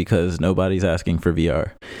on it because nobody's asking for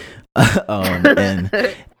VR.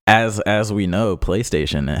 And as we know,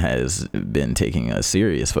 PlayStation has been taking a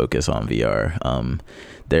serious focus on VR.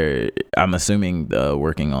 I'm assuming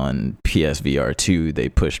working on PSVR 2, they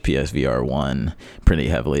pushed PSVR 1 pretty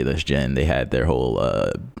heavily this gen. They had their whole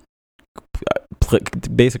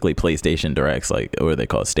basically PlayStation Directs, like, or they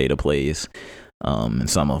call it State of Plays. And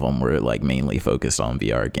some of them were like mainly focused on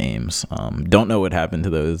VR games. Don't know what happened to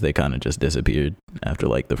those. They kind of just disappeared after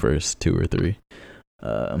like the first 2 or 3.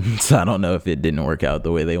 So I don't know if it didn't work out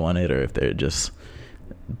the way they wanted, or if they're just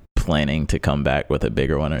planning to come back with a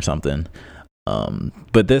bigger one or something.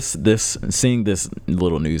 But seeing this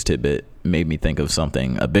little news tidbit made me think of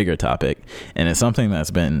a bigger topic, and it's something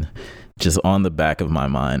that's been just on the back of my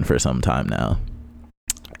mind for some time now.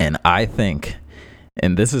 And I think,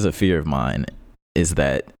 and this is a fear of mine, is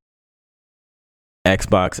that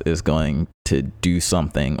Xbox is going to do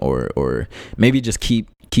something, or maybe just keep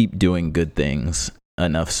doing good things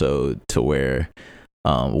enough so to where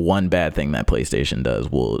one bad thing that PlayStation does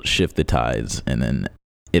will shift the tides, and then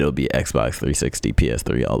it'll be Xbox 360,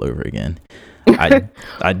 PS3 all over again.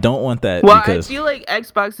 I don't want that. Well, because I feel like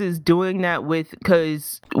Xbox is doing that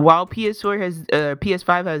because while PS5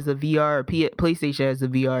 has the VR, PlayStation has the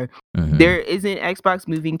VR, there isn't Xbox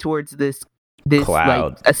moving towards this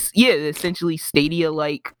cloud, like essentially Stadia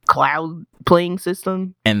like cloud playing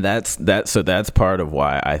system. And that's part of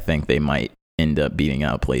why I think they might end up beating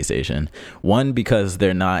out PlayStation. One, because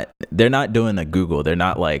they're not doing a Google. They're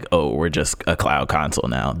not like, oh, we're just a cloud console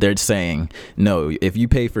now. They're saying, no, if you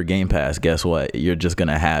pay for Game Pass, guess what? You're just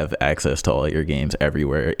gonna have access to all your games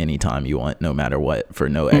everywhere, anytime you want, no matter what, for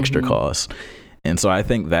no extra cost. And so I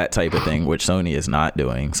think that type of thing, which Sony is not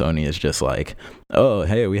doing. Sony is just like, oh,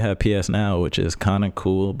 hey, we have PS Now, which is kind of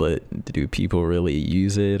cool, but do people really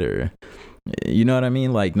use it? Or, you know what I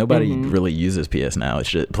mean? Like, nobody really uses PS Now. It's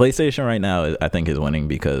just PlayStation right now, I think, is winning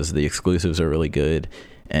because the exclusives are really good,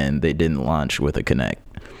 and they didn't launch with a Kinect.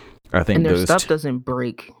 I think and their stuff doesn't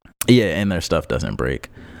break. Yeah, and their stuff doesn't break.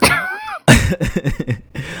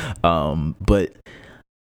 But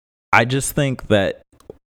I just think that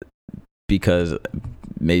because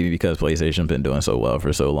PlayStation's been doing so well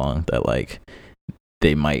for so long, that like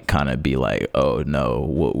they might kind of be like, oh no,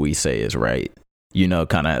 what we say is right, you know,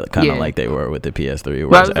 kind of like they were with the PS3,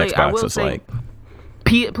 whereas Xbox was like,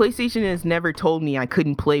 PlayStation has never told me I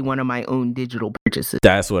couldn't play one of my own digital purchases.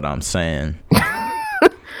 That's what I'm saying.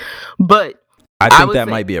 But I think that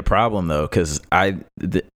might be a problem though, because I'm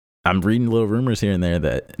reading little rumors here and there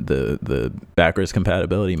that the backwards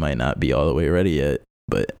compatibility might not be all the way ready yet,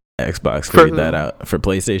 but Xbox figured that out for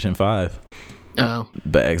PlayStation 5. Oh.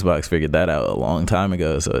 But Xbox figured that out a long time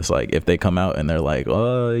ago. So it's like, if they come out and they're like,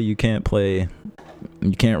 oh, you can't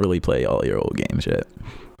really play all your old games yet,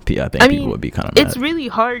 I think people would be kind of mad. It's really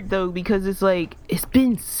hard though, because it's like, it's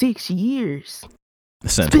been 6 years.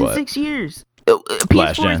 Since what? 6 years.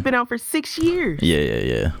 PS4 has been out for 6 years.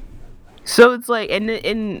 Yeah. So it's like,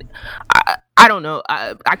 and I don't know.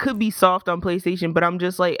 I could be soft on PlayStation, but I'm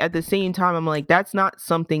just like, at the same time, I'm like, that's not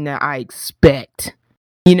something that I expect.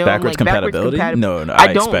 You know, backwards compatibility? No,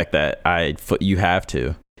 I expect that. You have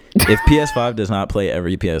to. If PS5 does not play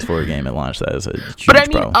every PS4 game at launch, that is a huge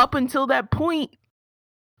problem. Up until that point,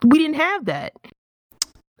 we didn't have that.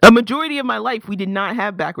 A majority of my life, we did not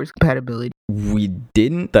have backwards compatibility. We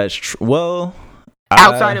didn't. That's true. Well,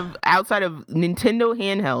 outside of Nintendo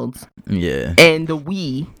handhelds, and the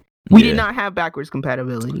Wii, we did not have backwards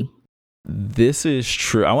compatibility. This is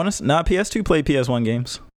true. I want to not PS2 played PS1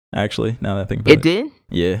 games. Actually, now that I think about it, it did.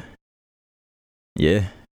 Yeah.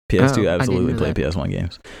 PS2 absolutely played PS1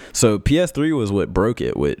 games. So PS3 was what broke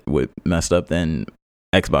it. What messed up. Then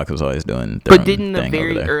Xbox was always doing. But didn't the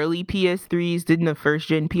very early PS3s, didn't the first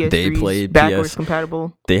gen PS3s they played backwards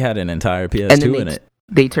compatible? They had an entire PS2 in it.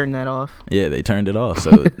 They turned that off. Yeah, they turned it off.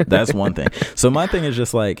 So that's one thing. So my thing is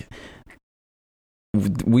just like,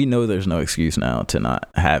 we know there's no excuse now to not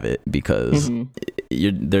have it, because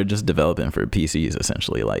they're just developing for PCs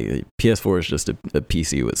essentially. Like PS4 is just a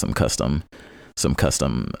PC with some custom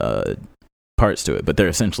parts to it, but they're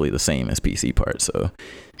essentially the same as PC parts. So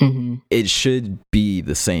it should be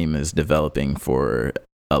the same as developing for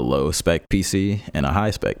a low spec PC and a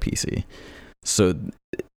high spec PC. So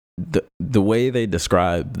the way they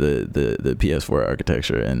describe the PS4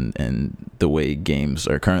 architecture and the way games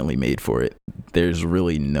are currently made for it, there's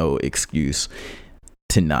really no excuse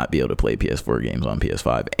to not be able to play PS4 games on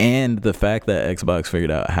PS5. And the fact that Xbox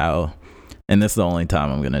figured out how, and this is the only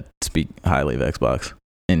time I'm going to speak highly of Xbox,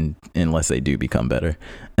 unless they do become better,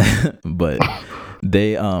 but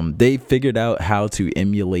they figured out how to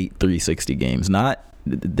emulate 360 games.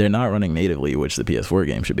 They're not running natively, which the PS4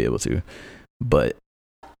 game should be able to, but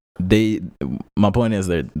my point is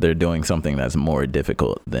they're doing something that's more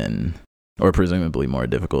difficult than, or presumably more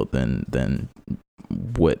difficult than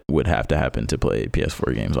what would have to happen to play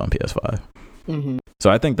PS4 games on PS5. Mm-hmm. So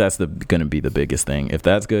I think that's going to be the biggest thing. If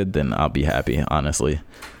that's good, then I'll be happy, honestly.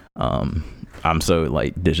 I'm so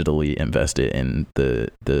like digitally invested in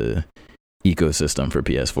the ecosystem for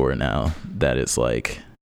PS4 now that it's like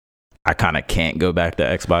I kind of can't go back to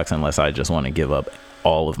Xbox unless I just want to give up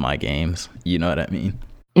all of my games. You know what I mean?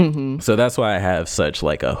 Mm-hmm. So that's why I have such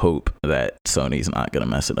like a hope that Sony's not gonna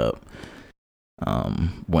mess it up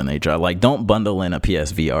when they try. Like, don't bundle in a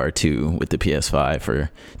PSVR 2 with the PS5 for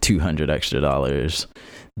 $200 extra.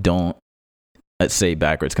 Don't say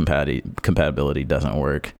backwards compatibility doesn't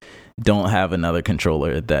work. Don't have another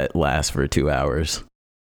controller that lasts for 2 hours.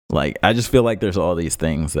 Like, I just feel like there's all these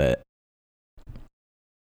things that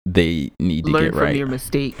they need to get right. Learn from your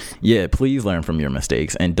mistakes. Yeah, please learn from your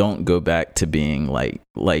mistakes and don't go back to being like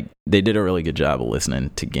they did a really good job of listening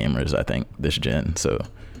to gamers, I think, this gen. So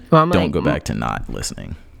don't go back to not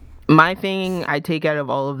listening. My thing I take out of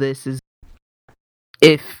all of this is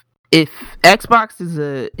if Xbox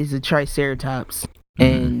is a Triceratops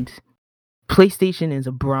and PlayStation is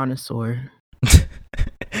a Brontosaur,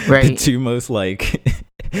 right? The two most like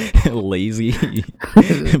lazy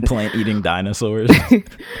plant eating dinosaurs.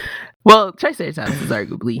 Well, Triceratops is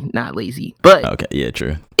arguably not lazy, but okay, yeah,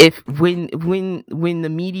 true. If when the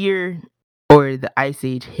meteor or the ice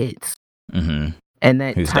age hits, and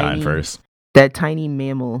that who's dying first? That tiny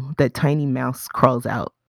mammal, that tiny mouse crawls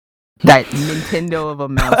out. That Nintendo of a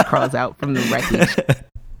mouse crawls out from the wreckage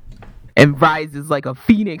and rises like a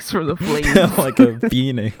phoenix from the flames. Like a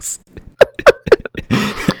phoenix.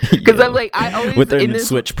 Because I'm like, I always with their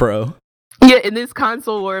Switch Pro. Yeah, in this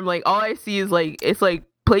console where I'm like, all I see is like, it's like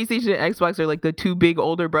PlayStation and Xbox are like the two big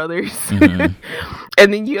older brothers, and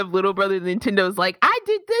then you have little brother Nintendo's like, I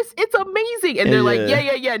did this, it's amazing, and they're like,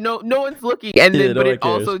 yeah, no one's looking, and then but it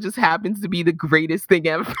also just happens to be the greatest thing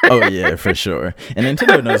ever. Oh yeah, for sure. And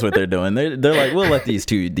Nintendo knows what they're doing. They're like, we'll let these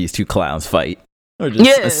two clowns fight. Or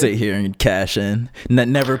just sit here and cash in.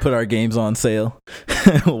 Never put our games on sale.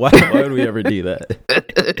 Why would we ever do that?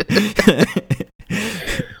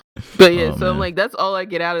 But yeah, so I'm like, that's all I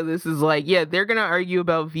get out of this is like, yeah, they're gonna argue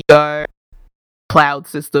about VR cloud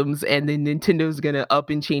systems, and then Nintendo's gonna up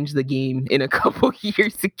and change the game in a couple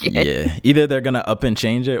years again. Yeah, either they're gonna up and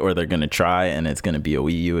change it, or they're gonna try and it's gonna be a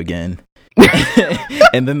Wii U again.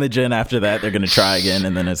 And then the gen after that, they're gonna try again,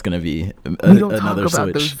 and then it's gonna be another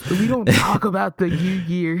Switch. We don't talk about the U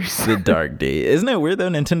years. The dark day. Isn't it weird though?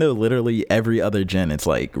 Nintendo literally every other gen, it's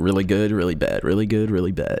like really good, really bad, really good,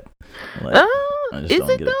 really bad. Like, is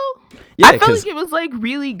it though? Yeah, I felt like it was like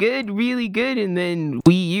really good, and then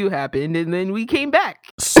Wii U happened, and then we came back.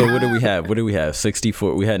 So what do we have?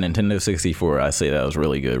 64. We had Nintendo 64. I say that was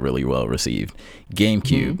really good, really well received.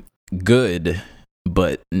 GameCube, good,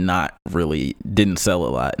 but not really, didn't sell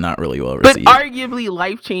a lot, not really well received. But arguably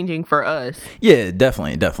life-changing for us. Yeah,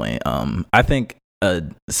 definitely. I think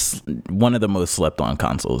one of the most slept on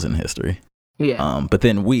consoles in history. Yeah. But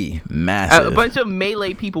then Wii, massive. A bunch of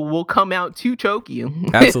Melee people will come out to choke you.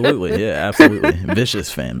 Absolutely, yeah, absolutely.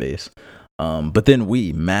 Vicious fan base. But then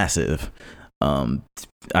Wii, massive.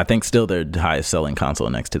 I think still their highest selling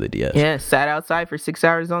console next to the DS. Yeah, sat outside for 6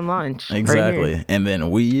 hours on launch. Exactly. Right, and then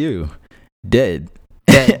Wii U, dead.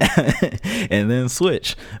 And then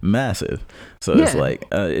Switch, massive. So it's like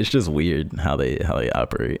it's just weird how they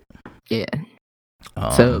operate. Yeah.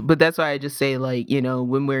 But that's why I just say, like, you know,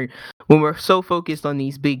 when we're so focused on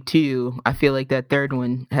these big two, I feel like that third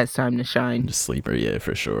one has time to shine. Just sleeper, yeah,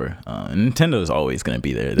 for sure. Nintendo's always going to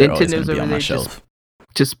be there. They're always going to be on my shelf.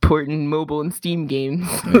 Just porting mobile and Steam games,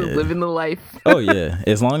 living the life. Oh yeah,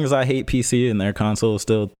 as long as I hate PC and their console is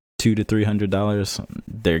still $200 to $300,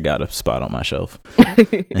 they got a spot on my shelf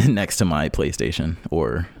next to my PlayStation,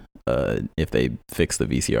 or if they fix the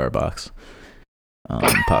VCR box,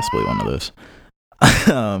 possibly one of those.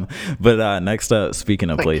 But next up, speaking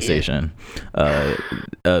of PlayStation,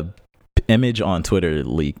 image on Twitter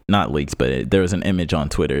not leaked, but there was an image on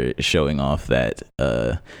Twitter showing off that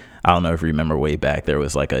I don't know if you remember way back, there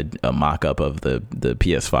was like a mock-up of the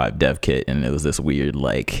PS5 dev kit, and it was this weird,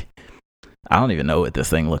 like, I don't even know what this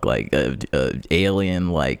thing looked like,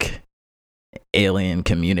 alien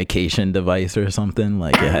communication device or something.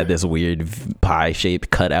 Like, it had this weird pie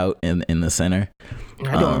shaped cutout in the center.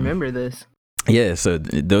 I don't remember this. Yeah, so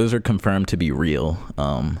those are confirmed to be real.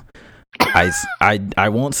 I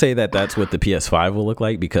won't say that that's what the PS5 will look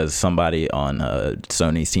like, because somebody on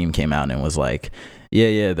Sony's team came out and was like,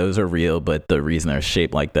 yeah, those are real, but the reason they're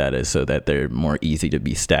shaped like that is so that they're more easy to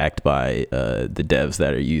be stacked by the devs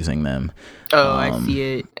that are using them. Oh, I see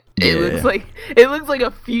it. It looks like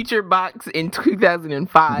a future box in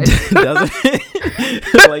 2005. Doesn't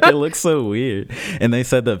it? Like, it looks so weird. And they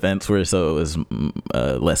said the vents were so it was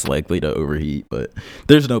less likely to overheat, but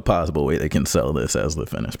there's no possible way they can sell this as the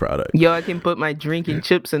finished product. Yo, I can put my drink and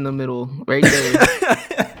chips in the middle right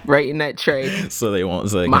there. Right in that tray. So they won't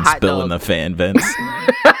can spill in the fan vents.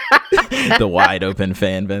 The wide open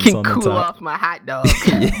fan vents can on the top. Cool off my hot dog.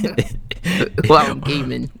 While I'm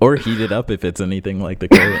gaming. Or heat it up if it's anything like the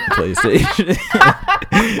current PlayStation.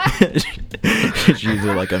 Just use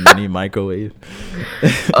it like a mini microwave.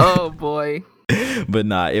 Oh boy. But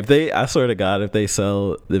nah, I swear to God, if they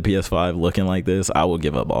sell the PS5 looking like this, I will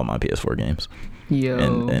give up all my PS4 games. Yo.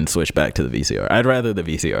 And switch back to the VCR. I'd rather the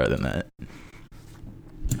VCR than that.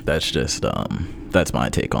 That's just that's my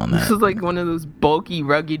take on that. This is like one of those bulky,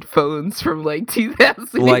 rugged phones from like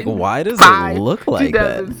 2000. Like, why does it look like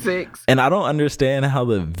 2006. that? And I don't understand how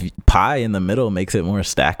the pie in the middle makes it more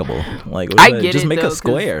stackable. Like, just make a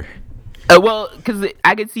square. Well, because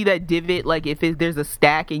I could see that divot. Like, if there's a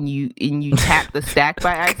stack and you tap the stack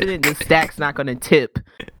by accident, the stack's not gonna tip.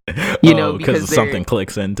 You know, because something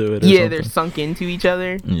clicks into it. Yeah, they're sunk into each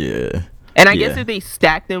other. Yeah. And I guess if they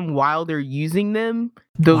stack them while they're using them,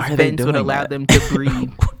 those vents would allow them to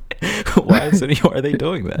breathe. Why are they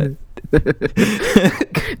doing that?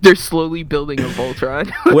 They're slowly building a Voltron.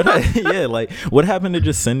 What happened to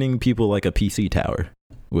just sending people like a PC tower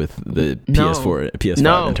with the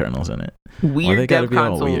PS5 internals in it? Weird dev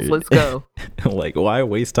consoles. Let's go. Like, why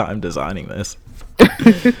waste time designing this?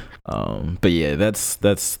 But yeah, that's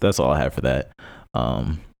all I have for that.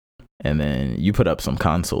 And then you put up some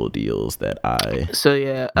console deals that I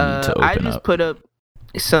put up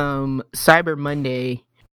some Cyber Monday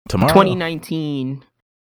tomorrow 2019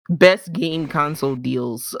 best game console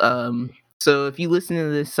deals. So if you listen to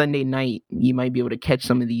this Sunday night, you might be able to catch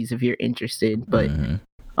some of these if you're interested. But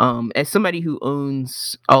as somebody who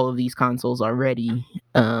owns all of these consoles already,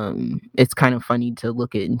 it's kind of funny to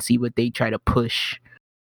look at and see what they try to push.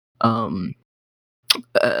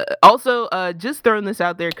 Also, just throwing this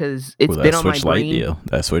out there because it's been on my brain.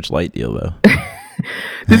 That Switch Lite deal, though.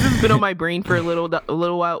 This has been on my brain for a little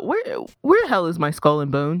while. Where the hell is my Skull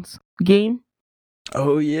and Bones game?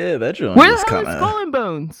 Oh yeah, that joint. Where the hell is Skull and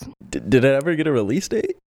Bones? Did it ever get a release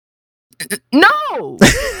date? No.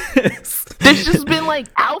 There's just been like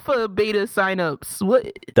alpha beta signups.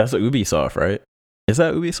 What? That's Ubisoft, right? Is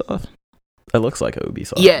that Ubisoft? That looks like a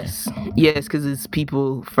Ubisoft. Yes, because it's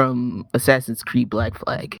people from Assassin's Creed Black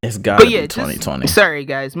Flag. It's gotta be 2020. Sorry,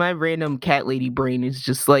 guys, my random cat lady brain is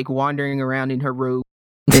just like wandering around in her robe,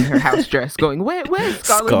 in her house dress, going, "Where's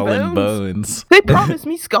Skull and Bones? They promised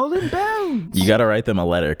me Skull and Bones." You gotta write them a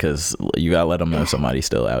letter because you gotta let them know somebody's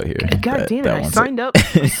still out here. God damn it!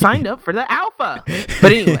 I signed up for the alpha.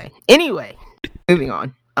 But anyway, moving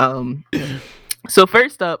on. So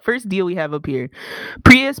first deal we have up here,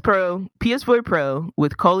 PS4 Pro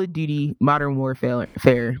with Call of Duty Modern Warfare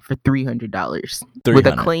for $300 with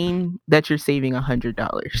a claim that you're saving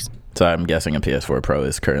 $100. So I'm guessing a PS4 Pro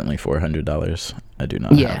is currently $400. I do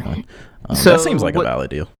not have one. So that seems like a valid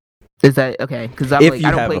deal. Is that okay? Because I don't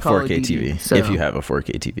play Call of Duty. If you have a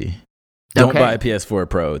 4K TV. Don't buy a PS4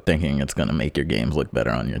 Pro thinking it's going to make your games look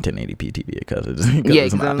better on your 1080p TV because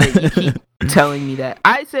it's not. Like, you keep telling me that.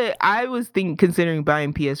 I was considering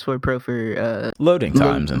buying PS4 Pro for loading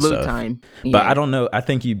times and stuff. Time. Yeah. But I don't know. I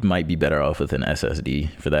think you might be better off with an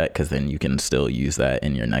SSD for that because then you can still use that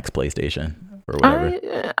in your next PlayStation or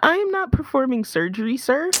whatever. I am not performing surgery,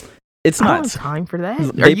 sir. It's I not don't have time for that.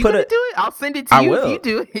 Are you going to do it? I'll send it to you if you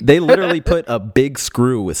do it. They literally put a big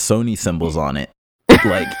screw with Sony symbols on it.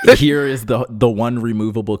 Like, here is the one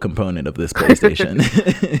removable component of this PlayStation.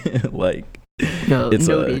 Like,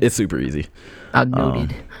 it's super easy.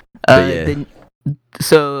 Noted.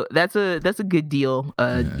 So that's a good deal.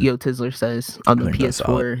 Yo Tizzler says on the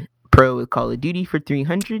PS4 Pro with Call of Duty for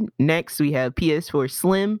 $300. Next we have PS4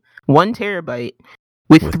 Slim 1 terabyte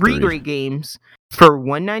with three great games for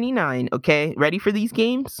 $199. Okay, ready for these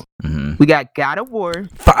games? Mm-hmm. We got God of War,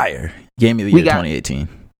 Fire, Game of the Year 2018.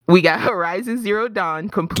 We got Horizon Zero Dawn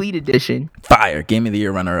Complete Edition. Fire. Game of the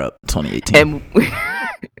Year runner-up 2018. And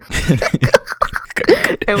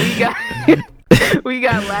we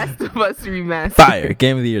got Last of Us Remastered. Fire.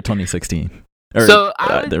 Game of the Year 2016. Or So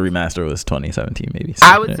the remaster was 2017, maybe.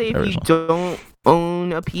 I would say if you original. don't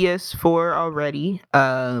own a PS4 already,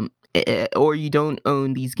 or you don't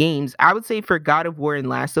own these games, I would say for God of War and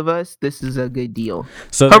Last of Us, this is a good deal.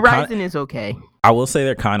 So Horizon is okay. I will say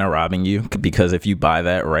they're kind of robbing you, because if you buy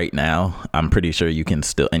that right now, I'm pretty sure you can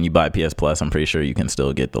still, and you buy PS Plus, I'm pretty sure you can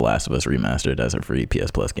still get The Last of Us remastered as a free PS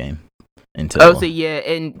Plus game. Until I would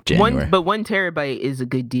say and January. 1 terabyte is a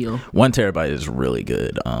good deal. 1 terabyte is really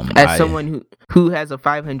good. As someone who has a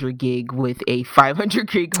 500 gig with a 500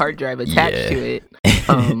 gig hard drive attached to it.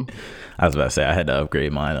 I was about to say I had to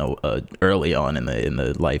upgrade mine early on in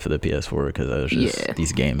the life of the PS4, because I was just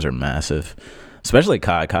these games are massive. Especially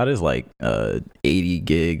COD. COD is like 80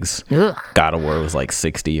 gigs. Ugh. God of War was like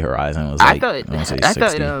 60. Horizon was I like thought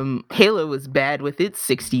Halo was bad with its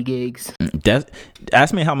 60 gigs.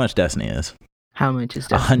 Ask me how much Destiny is. How much is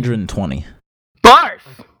Destiny? 120. Barf!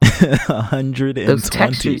 120. Those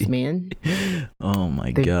textures, man. Oh my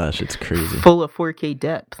gosh, it's crazy. Full of 4K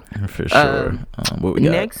depth. For sure. What we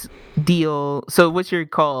got? Next deal. So what's your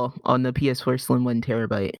call on the PS4 Slim 1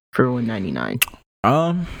 terabyte for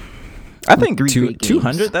 $199? I think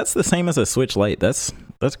 200. That's the same as a Switch Lite. That's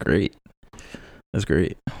great. That's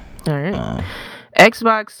great. All right.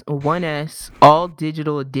 Xbox One S all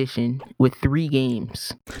digital edition with 3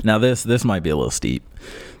 games. Now this might be a little steep.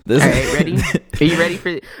 All right, ready? Are you ready for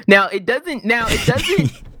it? Now it doesn't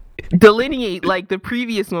delineate like the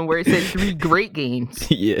previous one where it said 3 great games.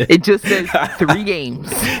 Yeah. It just says 3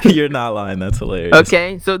 games. You're not lying. That's hilarious.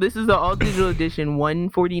 Okay, so this is the all digital edition,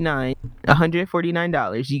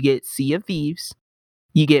 $149. You get Sea of Thieves,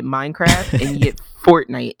 you get Minecraft, and you get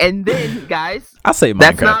Fortnite. And then, guys, I'll say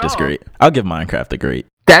Minecraft is great. I'll give Minecraft a great.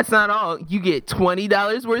 That's not all. You get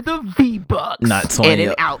 $20 worth of V-Bucks. Not 20. And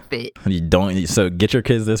an outfit. You don't. So get your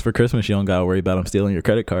kids this for Christmas. You don't gotta worry about them stealing your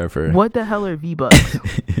credit card for. What the hell are V-Bucks?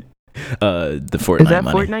 The Fortnite. Is that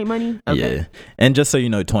money. Fortnite money? Okay. Yeah. And just so you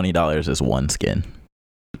know, $20 is 1 skin.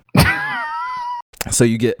 So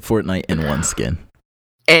you get Fortnite in 1 skin.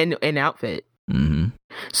 And an outfit. Mm-hmm.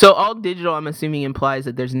 So all digital, I'm assuming, implies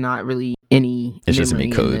that there's not really any. It's just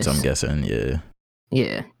any codes, I'm guessing. Yeah.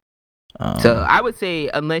 Yeah. So I would say,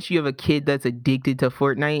 unless you have a kid that's addicted to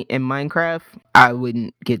Fortnite and Minecraft, I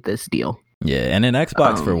wouldn't get this deal. Yeah, and an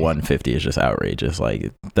Xbox for $150 is just outrageous.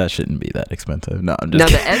 Like, that shouldn't be that expensive. No, I'm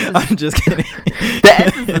just kidding. I'm just kidding. The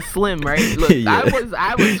S is the Slim, right? Look, yeah.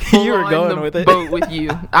 I was full you were on going the with it. boat with you.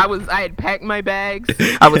 I had packed my bags.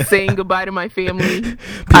 I was saying goodbye to my family.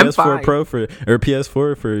 PS4 Pro for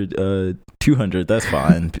PS4 for $200. That's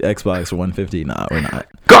fine. Xbox for $150. Nah, we're not.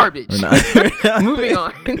 Garbage. We're not. Moving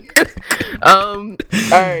on. All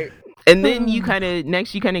right, and then you kind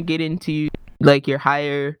of get into like your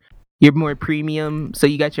more premium. So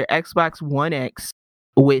you got your Xbox One X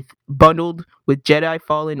bundled with Jedi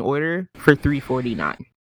Fallen Order for $349,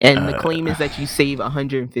 and the claim is that you save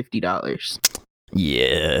 $150. Yeah,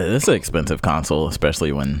 it's an expensive console,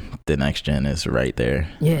 especially when the next gen is right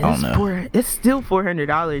there. Yeah, I don't know. It's still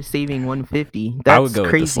 $400 saving $150. That's I would go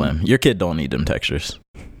crazy. with the Slim. Your kid don't need them textures.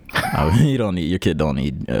 Your kid don't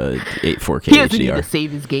need 4K He doesn't HDR. need to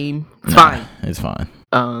save his game. It's fine. It's fine.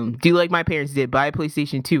 Do like my parents did. Buy a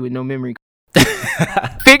PlayStation 2 with no memory.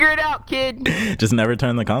 Figure it out, kid. Just never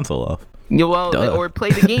turn the console off. Or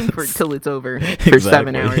play the game till it's over for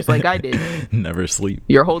 7 hours, like I did. Never sleep.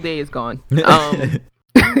 Your whole day is gone.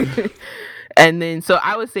 And then, so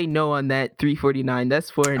I would say no on that $349.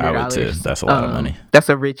 That's $400. I would too. That's a lot of money. That's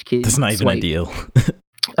a rich kid. That's not even a deal.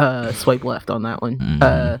 Swipe left on that one.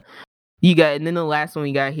 Mm-hmm. You got, and then the last one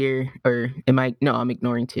we got here, I'm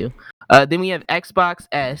ignoring 2. Then we have Xbox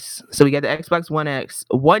S. So we got the Xbox One X,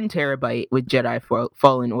 1 terabyte with Jedi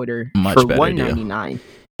Fallen Order Much for better $199.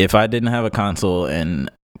 If I didn't have a console,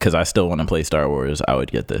 and because I still want to play Star Wars, I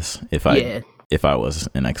would get this. If I was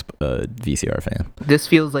an VCR fan, this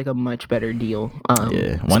feels like a much better deal. 1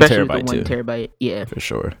 terabyte the 1 too. terabyte, yeah, for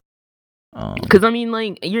sure. Because I mean,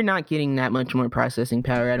 like, you're not getting that much more processing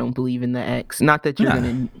power. I don't believe in the X. Not that you're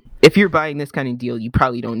gonna. If you're buying this kind of deal, you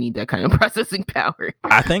probably don't need that kind of processing power.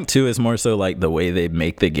 I think too, it's more so like the way they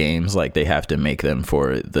make the games. Like they have to make them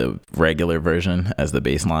for the regular version as the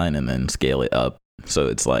baseline, and then scale it up. So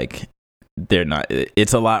it's like they're not.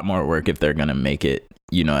 It's a lot more work if they're gonna make it.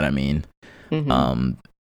 You know what I mean? Mm-hmm.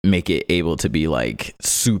 Make it able to be like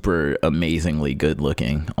super amazingly good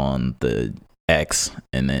looking on the X,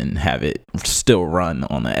 and then have it still run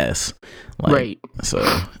on the S. Like, right. So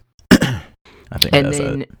I think that's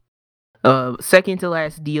it. Second to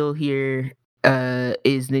last deal here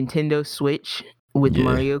is Nintendo Switch with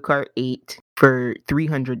Mario Kart 8 for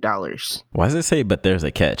 $300. Why does it say but there's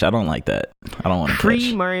a catch? I don't like that. I don't want to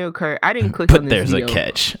free Mario Kart. I didn't click but on this there's deal. A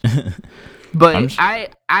catch. But I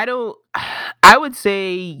don't. I would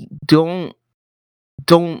say don't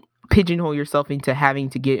pigeonhole yourself into having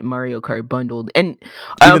to get Mario Kart bundled. And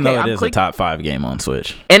even though it is a top 5 game on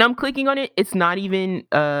Switch, and I'm clicking on it, it's not even.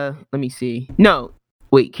 Let me see. No,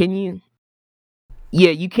 wait. Can you?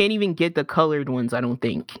 Yeah, you can't even get the colored ones. I don't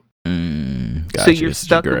think. Gotcha. So you're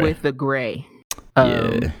stuck with the gray.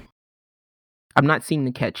 Yeah. I'm not seeing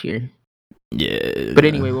the catch here. Yeah. But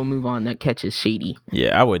anyway, we'll move on. That catch is shady.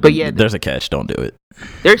 Yeah, I would. But yeah, there's a catch. Don't do it.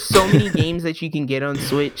 There's so many games that you can get on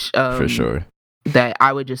Switch. For sure. That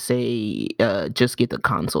I would just say, just get the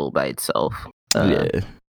console by itself. And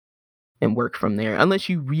work from there. Unless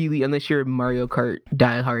you're a Mario Kart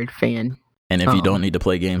diehard fan. And if you don't need to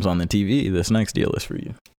play games on the TV, this next deal is for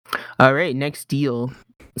you. All right, next deal.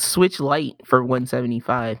 Switch Lite for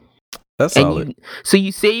 $175. That's solid. So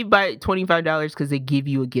you save by $25 because they give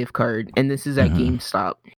you a gift card, and this is at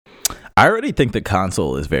GameStop. I already think the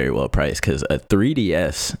console is very well priced because a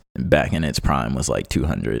 3DS back in its prime was like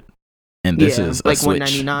 $200, and this is like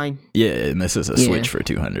 $199. Yeah, and this is a Switch for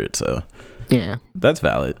 $200. So yeah, that's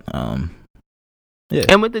valid. Yeah,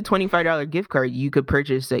 and with the $25 gift card, you could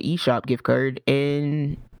purchase the eShop gift card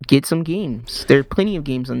and get some games. There are plenty of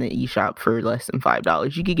games on the eShop for less than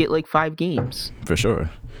 $5. You could get like 5 games for sure.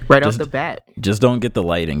 Right off the bat. Just don't get the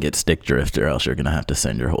Lite and get Stick Drift, or else you're gonna have to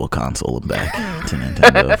send your whole console back to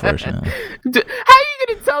Nintendo. Unfortunately, how are you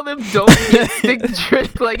gonna tell them don't get Stick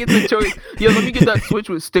Drift like it's a choice? Yo, let me get that Switch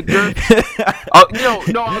with Stick Drift. No,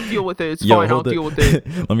 I'll deal with it. It's fine. I'll deal with it.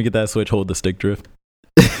 Let me get that Switch. Hold the Stick Drift.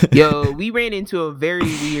 Yo, we ran into a very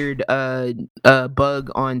weird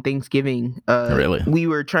bug on Thanksgiving. Really? We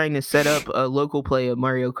were trying to set up a local play of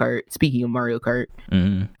Mario Kart. Speaking of Mario Kart,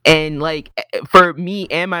 and like for me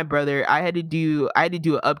and my brother, I had to do an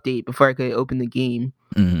update before I could open the game.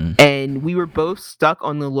 And we were both stuck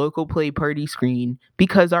on the local play party screen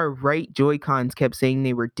because our right Joy-Cons kept saying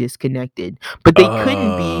they were disconnected, but they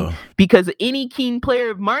couldn't be because any keen player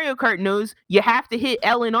of Mario Kart knows you have to hit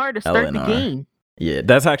L and R to start the game. Yeah,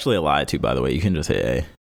 that's actually a lie too, by the way. You can just hit A.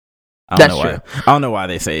 I don't know why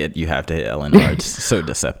they say it. You have to hit L and R. It's so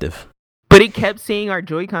deceptive. But it kept saying our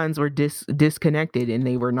Joy-Cons were disconnected, and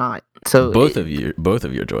they were not. So both of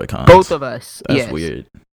your Joy-Cons. Both of us. That's weird.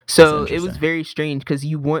 So it was very strange because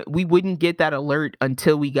we wouldn't get that alert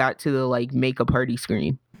until we got to the like make a party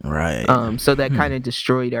screen. Right. So that kind of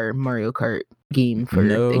destroyed our Mario Kart game for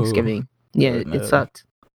Thanksgiving. Yeah, it sucked.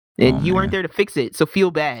 And you weren't there to fix it, so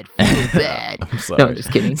feel bad. I'm sorry. No, I'm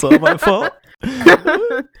just kidding. It's all my fault.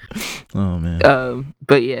 Oh man.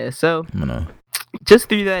 But yeah, so just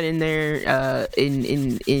threw that in there.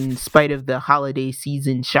 In spite of the holiday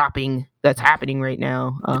season shopping that's happening right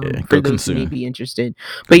now, for those who may be interested.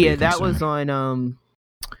 But yeah, that was on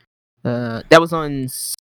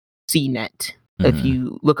CNET. If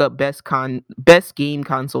you look up best game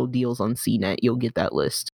console deals on CNET, you'll get that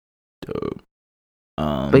list. Dope.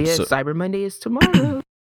 But yeah, Cyber Monday is tomorrow.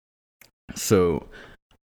 So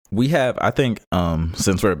we have, I think,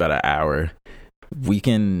 since we're about an hour,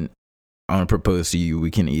 I'm gonna propose to you, we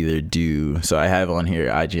can either do, so I have on here,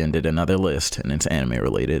 IGN did another list and it's anime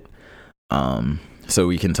related. So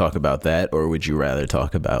we can talk about that, or would you rather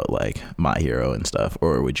talk about like My Hero and stuff,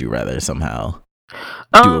 or would you rather somehow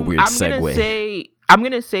do a weird segue? I'm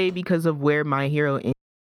gonna say because of where My Hero is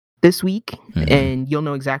this week, and you'll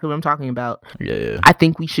know exactly what I'm talking about. Yeah. I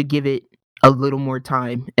think we should give it a little more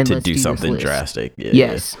time and let's do something drastic.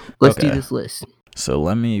 Yes, let's do this list. So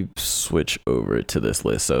let me switch over to this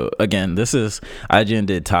list. So again, this is IGN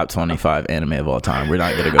did top 25 anime of all time. We're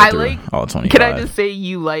not gonna go through all 25. Can I just say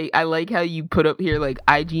I like how you put up here like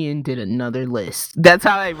IGN did another list. That's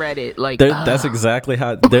how I read it. Like that's exactly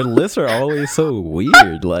how their lists are always so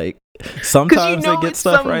weird. Like sometimes they get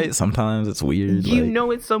stuff right, sometimes it's weird.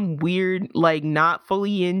 It's some weird, like not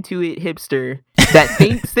fully into it hipster that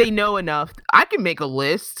thinks they know enough. I can make a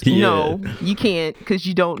list. Yeah. No, you can't because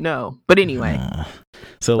you don't know. But anyway,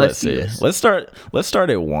 so let's see. Let's start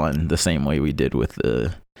at 1 the same way we did with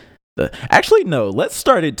the. Actually, no. Let's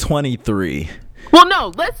start at 23. Well,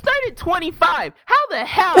 no. Let's start at 25. How the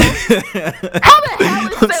hell? Is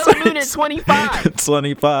Sailor Moon at 25?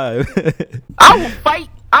 25. I will fight.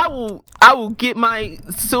 I will get my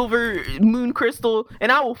silver moon crystal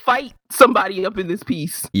and I will fight somebody up in this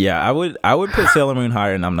piece. Yeah, I would put Sailor Moon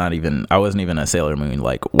higher, and I wasn't even a Sailor Moon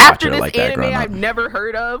like watcher like that growing up. I've never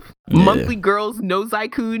heard of Monthly Girls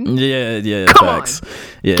Nozai-kun. Yeah. Come on.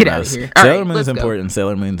 Yeah, get out of here. Sailor Moon's important. Go.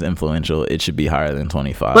 Sailor Moon's influential. It should be higher than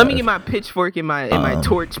 25. Let me get my pitchfork and my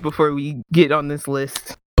torch before we get on this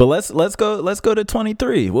list. But let's go to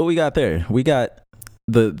 23. What we got there? We got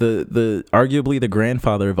the arguably the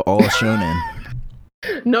grandfather of all shonen.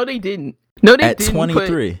 No, they didn't. No, they at didn't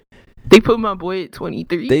 23. They put my boy at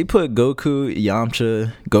 23. They put Goku,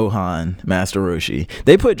 Yamcha, Gohan, Master Roshi.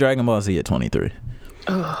 They put Dragon Ball Z at 23.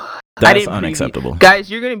 That's unacceptable. Guys,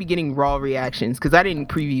 you're gonna be getting raw reactions because I didn't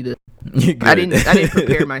preview the. I didn't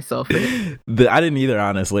prepare myself for it. I didn't either,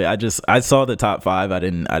 honestly. I saw the top 5. I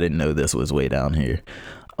didn't know this was way down here.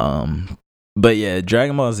 But yeah,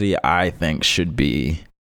 Dragon Ball Z I think should be.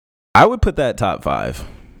 I would put that top 5,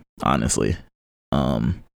 honestly.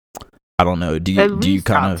 I don't know. Do you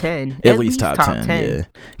kind of 10. At least top 10? Yeah,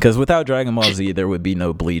 because without Dragon Ball Z, there would be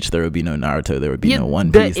no Bleach, there would be no Naruto, there would be no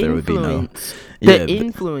One Piece, there would be no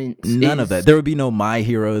influence. None of that. There would be no My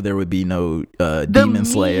Hero. There would be no Demon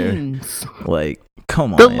Slayer. Like,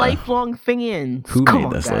 come on, the lifelong fans. Who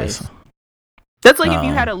made this list? That's like if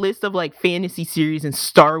you had a list of like fantasy series and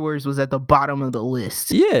Star Wars was at the bottom of the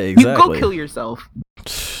list. Yeah, exactly. You go kill yourself.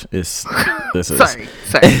 This is sorry.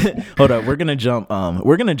 Hold up, we're gonna jump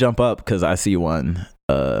up because I see one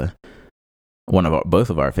of both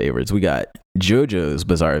of our favorites. We got JoJo's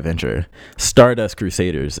Bizarre Adventure, Stardust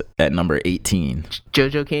Crusaders at number 18.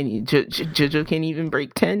 JoJo can't even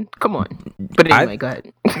break 10. Come on. But anyway, go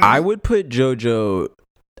ahead. I would put JoJo,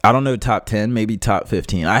 I don't know, top 10, maybe top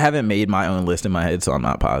 15. I haven't made my own list in my head, so I'm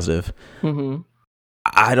not positive. Mm-hmm.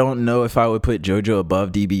 I don't know if I would put JoJo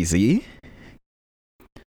above DBZ,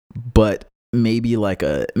 but maybe I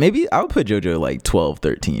would put JoJo like 12,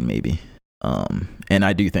 13 maybe. And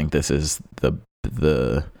I do think this is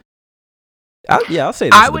I'll say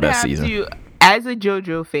this is the best season. As a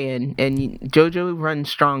JoJo fan, and JoJo runs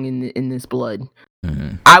strong in this blood,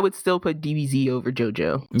 mm-hmm. I would still put DBZ over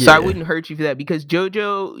JoJo. Yeah. So I wouldn't hurt you for that because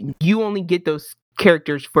JoJo, you only get those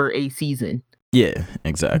characters for a season. Yeah,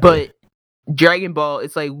 exactly. But Dragon Ball,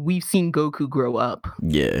 it's like we've seen Goku grow up.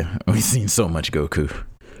 Yeah, we've seen so much Goku.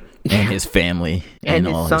 And his family and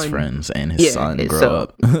all his friends and his son grow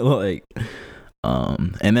up. Like,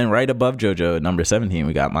 and then right above JoJo at number 17,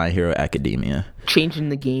 we got My Hero Academia. Changing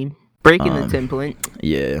the game. Breaking the template.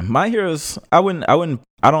 Yeah. My Heroes, I don't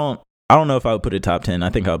know if I would put it top 10.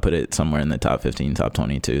 I think I would put it somewhere in the top 15, top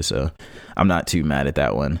 22. So I'm not too mad at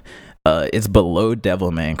that one. It's below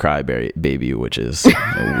Devilman Crybaby, which is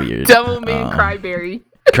weird. Devilman Cryberry.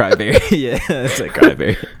 Cryberry, yeah, it's a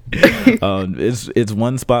Cryberry. It's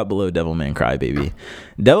one spot below Devilman Crybaby.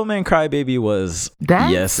 Devilman Crybaby was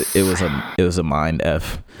it was a mind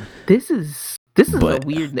f. This is a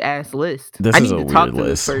weird ass list. I need to talk to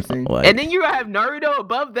this person. Like, and then you have Naruto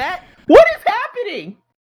above that. What is happening?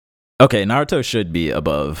 Okay, Naruto should be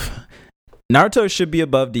above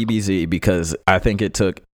DBZ because I think it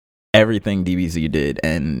took everything DBZ did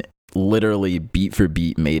and literally beat for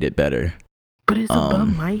beat made it better. But it's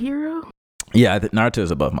above My Hero? Yeah, Naruto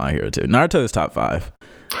is above My Hero too. Naruto is top 5.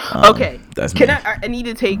 Okay. That's me. I need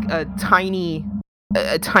to take a tiny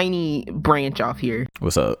branch off here.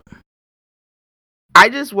 What's up? I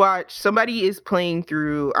just watched I'm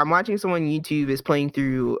watching someone on YouTube is playing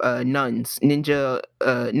through Naruto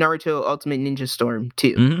Ultimate Ninja Storm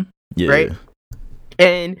 2. Mm-hmm. Yeah. Right?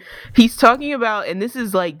 And he's talking about, and this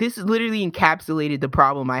is literally encapsulated the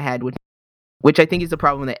problem I had with, which I think is the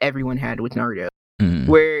problem that everyone had with Naruto,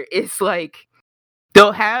 where it's like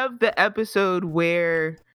they'll have the episode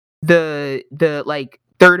where the like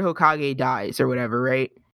third Hokage dies or whatever,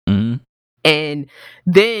 right? Mm-hmm. And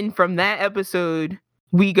then from that episode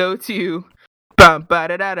we go to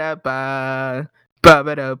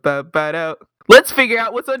let's figure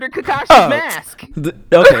out what's under Kakashi's mask.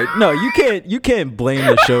 Okay, no, you can't blame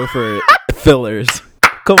the show for fillers.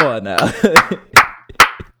 Come on now.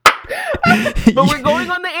 But we're going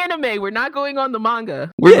on the anime. We're not going on the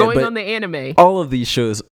manga. We're going on the anime.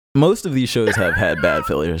 Most of these shows have had bad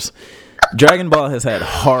fillers. Dragon Ball has had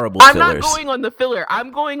horrible fillers. I'm not going on the filler.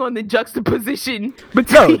 I'm going on the juxtaposition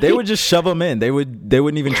between. No, they would just shove them in. They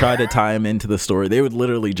wouldn't even try to tie them into the story. They would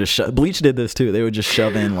literally just shove. Bleach did this too. They would just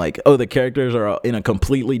shove in like, oh, the characters are in a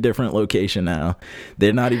completely different location now.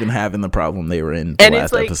 They're not even having the problem they were in the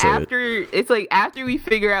last episode. After we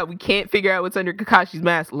can't figure out what's under Kakashi's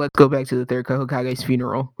mask. Let's go back to the third Hokage's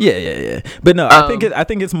funeral. Yeah. But no, I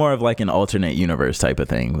think it's more of like an alternate universe type of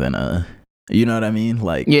thing than a. You know what I mean?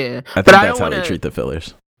 Like, yeah, I think that's how they treat the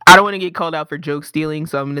fillers. I don't want to get called out for joke stealing,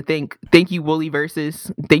 so I'm going to thank you, Wooly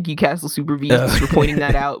Versus. Thank you, Castle Super V, for pointing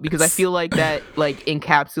that out, because I feel like that like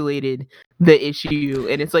encapsulated the issue,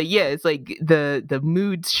 and it's like, yeah, it's like the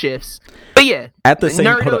mood shifts. But yeah,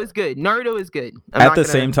 Naruto is good. Naruto is good. At the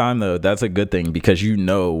same time, though, that's a good thing because you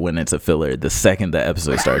know when it's a filler. The second the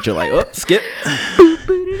episode starts, you're like, oh, skip.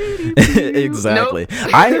 Exactly.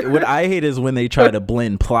 What I hate is when they try to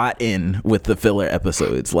blend plot in with the filler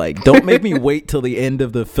episodes. Like, don't make me wait till the end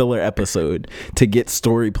of the filler episode to get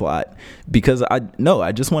story plot, because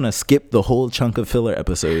I just want to skip the whole chunk of filler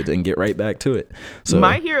episodes and get right back to it. So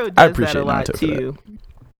My Hero does that a lot too.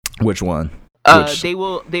 Which one? They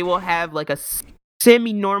will have like a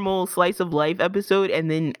semi-normal slice of life episode,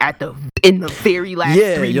 and then in the very last 3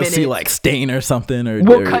 minutes, you'll see like Stain or something, or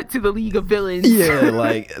we'll cut to the League of Villains. Yeah,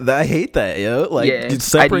 like I hate that, yo. Like,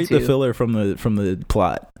 separate the filler from the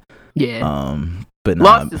plot. Yeah. But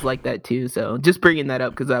Lost is like that too. So just bringing that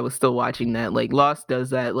up because I was still watching that. Like, Lost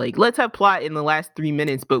does that. Like, let's have plot in the last 3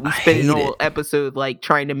 minutes, but we spend an whole episode like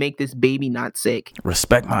trying to make this baby not sick.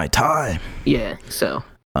 Respect my time. Yeah. So.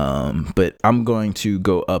 But I'm going to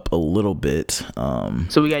go up a little bit.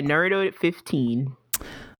 So we got Naruto at 15.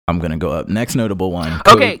 I'm gonna go up. Next notable one.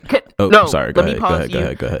 Okay. Sorry. Go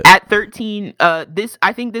ahead. At 13,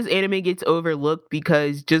 I think this anime gets overlooked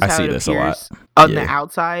because just how it appears on the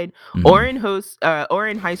outside. Mm-hmm.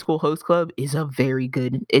 Ouran High School Host Club is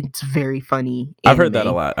it's very funny anime. I've heard that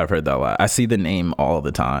a lot. I see the name all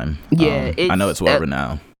the time. Yeah, I know it's well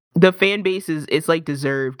renowned. The fan base it's like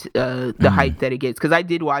deserved the hype that it gets, because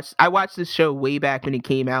I watched this show way back when it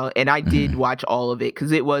came out, and I did watch all of it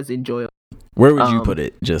because it was enjoyable. Where would you put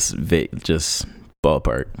it? Just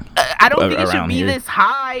ballpark. I don't think it should be this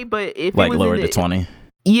high, but if like it was lower to 20,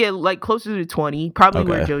 yeah, like closer to 20, probably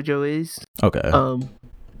where JoJo is. Okay.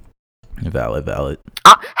 Valid.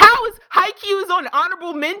 How is Haikyuu on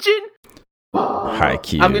honorable mention?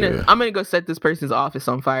 Haikyuu. I'm gonna go set this person's office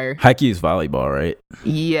on fire. Haikyuu's volleyball, right?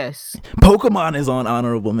 Yes. Pokemon is on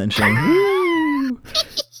honorable mention.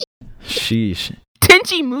 Sheesh.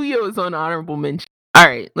 Tenchi Muyo is on honorable mention. All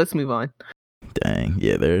right, let's move on. Dang,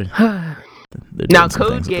 yeah, they're now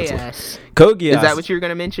Code Geass. Code Geass. Is that what you were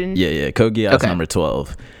gonna mention? Yeah. Code Geass number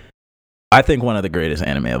 12. I think one of the greatest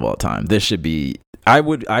anime of all time. This should be.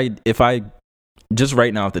 If I just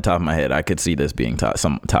right now off the top of my head, I could see this being top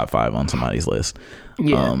 5 on somebody's list.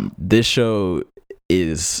 Yeah. This show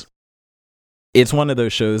is. It's one of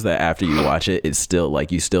those shows that after you watch it, it's still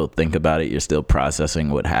like you still think about it. You're still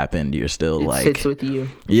processing what happened. You're still it sits with you.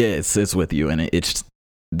 Yeah, it sits with you, and it's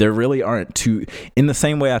there really aren't two in the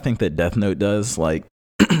same way I think that Death Note does. Like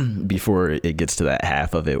before it gets to that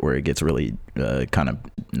half of it where it gets really kind of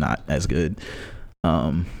not as good.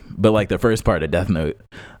 But like the first part of Death Note,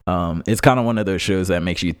 it's kind of one of those shows that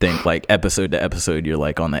makes you think, like episode to episode, you're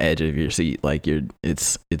like on the edge of your seat. Like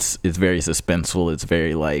it's very suspenseful. It's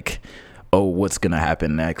very like, oh, what's gonna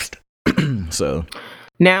happen next? So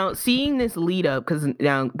now seeing this lead up, because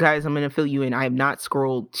now guys, I'm gonna fill you in. I have not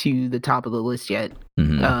scrolled to the top of the list yet.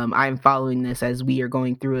 Mm-hmm. I'm following this as we are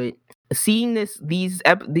going through it. Seeing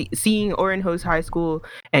seeing Ouran Host High School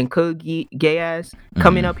and Code Geass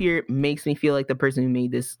coming up here makes me feel like the person who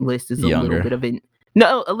made this list is a little bit of an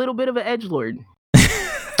edgelord.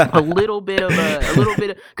 a little bit of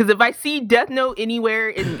because if I see Death Note anywhere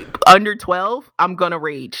in under 12, I'm gonna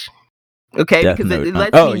rage. Okay, because it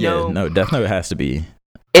lets me know. No, Death Note has to be.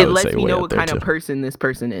 It lets me know what kind of person this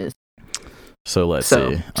person is. So let's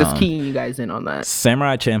see. Just keying you guys in on that.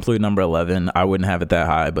 Samurai Champloo number 11. I wouldn't have it that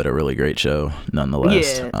high, but a really great show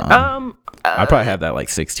nonetheless. Yeah. I'd probably have that like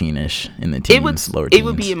 16-ish in the teens, lower teens. It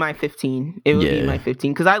would be in my 15. It would be in my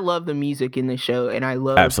 15 because I love the music in the show, and I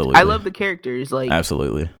love the characters. Like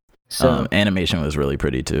absolutely. So animation was really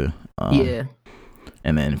pretty too. Yeah.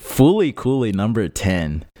 And then Fooly Cooly number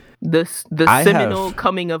 10. The seminal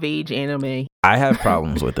coming of age anime. I have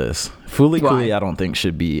problems with this. Fooly Cooly I don't think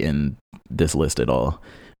should be in this list at all.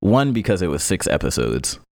 1, because it was 6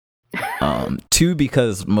 episodes. 2,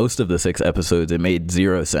 because most of the 6 episodes it made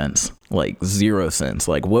 0 sense. Like 0 sense.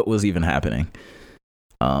 Like what was even happening?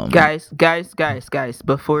 Guys,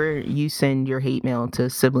 before you send your hate mail to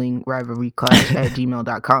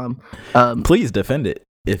siblingrivalryclash@gmail.com, please defend it.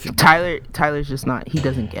 If Tyler's just not, he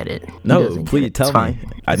doesn't get it. No, please tell me.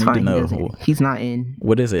 I need to know. He's not in.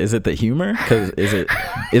 What is it? Is it the humor? Because is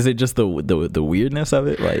it just the weirdness of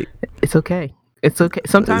it? Like it's okay. It's okay.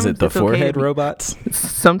 Sometimes is it the forehead robots?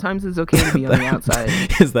 Sometimes it's okay to be on the outside.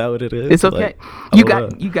 Is that what it is? It's okay.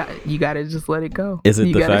 Like, you got to just let it go. Is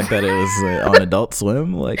it the fact that it was on Adult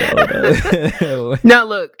Swim? Like now,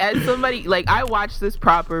 look, as somebody like I watched this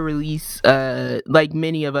proper release, like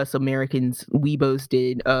many of us Americans, Weebos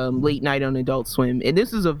did, late night on Adult Swim, and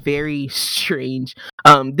this is a very strange.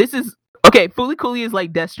 This is okay. Fooly Cooly is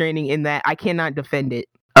like Death Stranding in that I cannot defend it.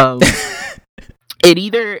 It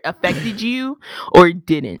either affected you or it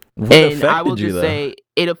didn't. What and I will just say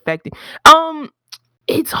it affected.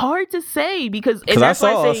 It's hard to say because I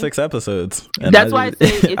saw all 6 episodes. And that's why I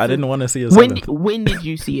say I didn't want to see a 7th. When did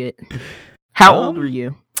you see it? How old were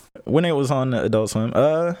you? When it was on Adult Swim.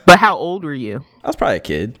 But how old were you? I was probably a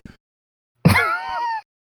kid.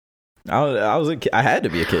 I was a kid. I had to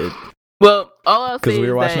be a kid. Well, all I'll say because we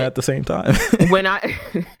were watching it at the same time.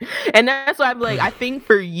 And that's why I'm like, I think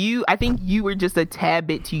you were just a tad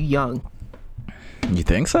bit too young. You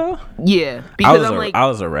think so? Yeah, because I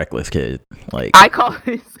was a reckless kid. Like I call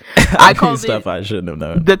stuff I shouldn't have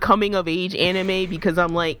known. The coming of age anime, because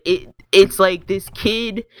I'm like it's like this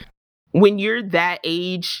kid. When you're that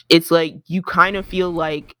age, it's like you kind of feel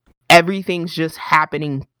like everything's just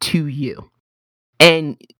happening to you.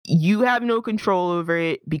 And you have no control over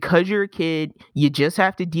it because you're a kid. You just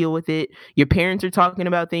have to deal with it. Your parents are talking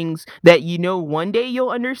about things that one day you'll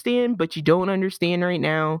understand, but you don't understand right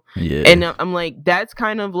now. Yeah. And I'm like, that's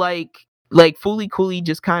kind of like Fooly Cooly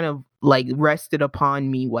just kind of like rested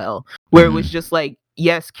upon me well. Where it was just like,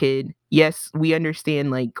 yes, kid. Yes, we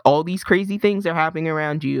understand like all these crazy things are happening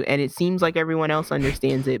around you, and it seems like everyone else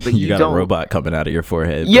understands it, but you got don't. A robot coming out of your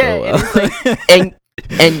forehead. Yeah, and it's like,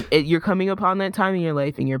 and you're coming upon that time in your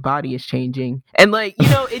life, and your body is changing, and like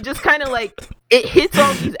it just kind of like it hits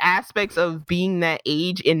all these aspects of being that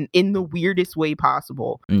age in the weirdest way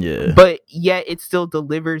possible. Yeah, but yet it still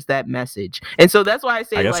delivers that message, and so that's why I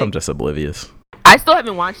say I guess I'm just oblivious. I still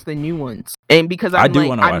haven't watched the new ones, and because I'm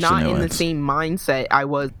not in the same mindset I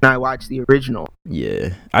was when I watched the original.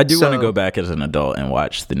 Yeah, I do want to go back as an adult and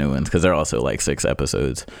watch the new ones because they're also like 6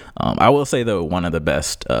 episodes. I will say though, one of the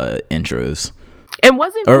best intros. And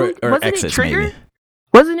wasn't it Trigger? Maybe.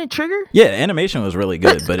 Wasn't it Trigger? Yeah, animation was really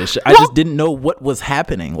good, but I just didn't know what was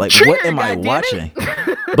happening. Like, Trigger, what am I watching?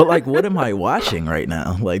 But like, what am I watching right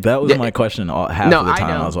now? Like, that was my question half of the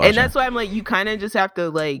time I was watching. And that's why I'm like, you kind of just have to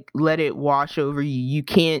like let it wash over you. You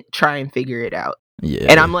can't try and figure it out. Yeah.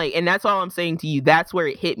 And I'm like, and that's all I'm saying to you. That's where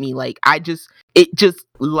it hit me. Like,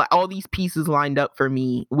 all these pieces lined up for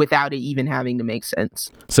me without it even having to make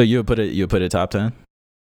sense. So you put it top 10?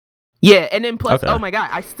 Yeah, and then plus, okay. Oh my god,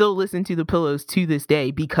 I still listen to The Pillows to this day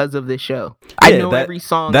because of this show. I know every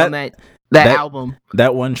song on that album.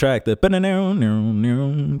 That one track, I love that.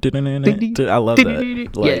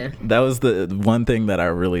 Like, that was the one thing that I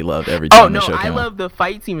really loved every time the show came I love the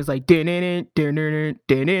fight scene. It was like, and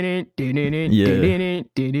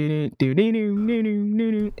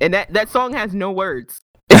that song has no words.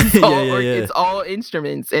 It's all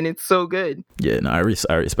instruments, and it's so good. Yeah, no, I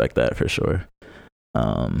respect that for sure.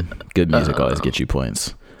 Good music always gets you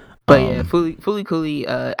points. But yeah, Fooly Cooly.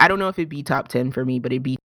 I don't know if it'd be top 10 for me, but it'd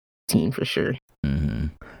be 10 for sure.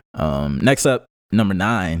 Mm-hmm. Next up, number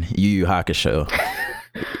 9, Yu Yu Hakusho.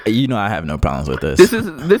 I have no problems with this.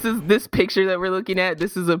 This picture that we're looking at.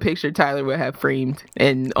 This is a picture Tyler would have framed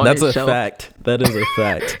and on his shelf. That's a fact. That is a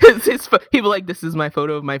fact. People like, this is my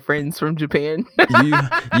photo of my friends from Japan.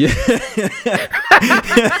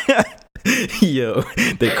 Yo,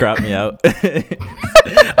 they cropped me out. I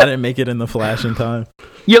didn't make it in the flash in time.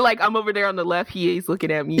 You're like, I'm over there on the left. He's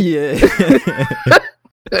looking at me. Yeah.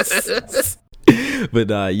 But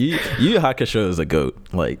Yu Yu Hakusho is a goat.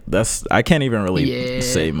 Like, I can't even really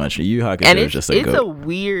say much. Yu Yu Hakusho is just a goat. It's a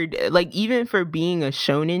weird, like, even for being a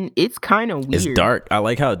shonen, it's kind of weird. It's dark. I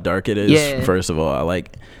like how dark it is. Yeah. First of all, I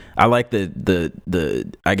like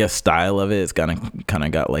the I guess style of it. It's kind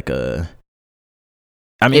of got like a.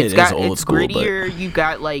 I mean, it is old school, grittier. But you've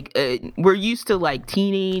got like we're used to like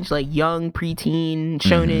teenage, like young preteen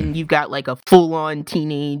shonen. Mm-hmm. You've got like a full-on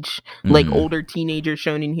teenage, like older teenager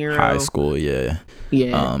shonen hero. High school, yeah.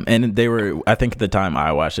 And they were. I think at the time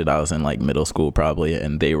I watched it, I was in like middle school probably,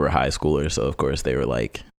 and they were high schoolers. So of course they were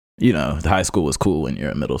like, the high school was cool when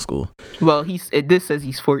you're in middle school. Well, this says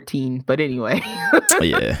he's 14, but anyway.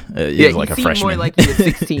 Yeah, he was like a freshman. More like he was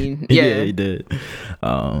 16. Yeah, he did.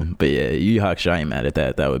 But yeah, Yu Yu Hakusho, I ain't mad at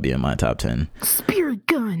that. That would be in my top 10. Spirit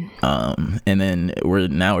Gun. And then we're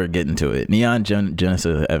getting to it. Neon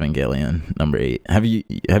Genesis Evangelion, number 8. Have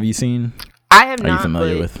you seen? I have not. Are you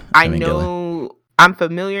familiar with Evangelion? I know. I'm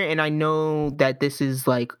familiar, and I know that this is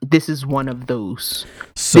one of those.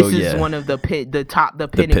 So this is one of the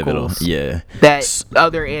pinnacles. Yeah, that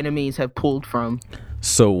other animes have pulled from.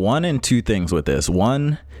 So 1 and 2 things with this.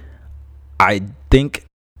 1, I think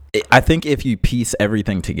if you piece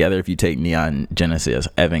everything together, if you take Neon Genesis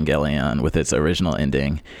Evangelion with its original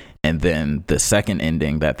ending, and then the second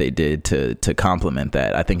ending that they did to complement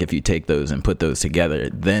that, I think if you take those and put those together,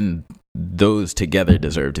 then those together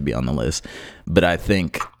deserve to be on the list. But I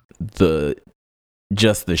think the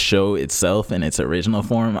show itself in its original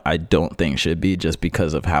form, I don't think should be, just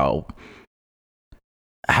because of how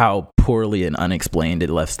how poorly and unexplained it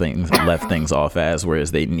left things off as,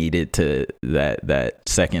 whereas they needed to that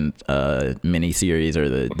second mini series or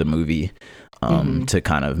the movie to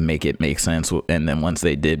kind of make it make sense. And then once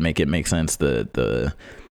they did make it make sense, the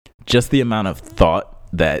just the amount of thought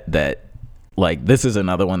that like, this is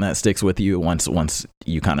another one that sticks with you once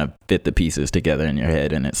you kind of fit the pieces together in your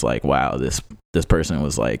head, and it's like, wow, this person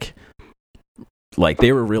was like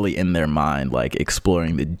they were really in their mind, like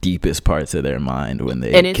exploring the deepest parts of their mind when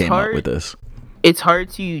they came up with this. It's hard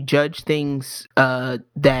to judge things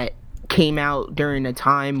that came out during a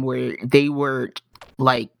time where they were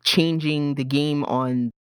like changing the game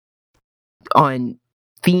on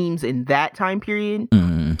themes in that time period,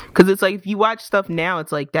 because it's like, if you watch stuff now,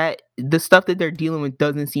 it's like that the stuff that they're dealing with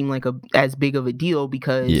doesn't seem like as big of a deal,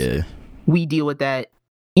 because we deal with that,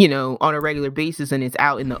 you know, on a regular basis, and it's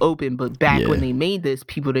out in the open. But back when they made this,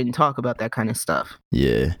 people didn't talk about that kind of stuff.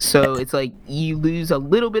 So it's like you lose a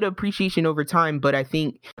little bit of appreciation over time, but I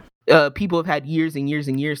think people have had years and years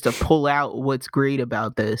and years to pull out what's great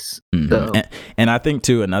about this. So. And I think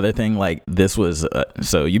too, another thing, like, this was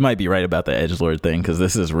so you might be right about the edgelord thing, because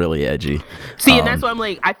this is really edgy. See, and that's why I'm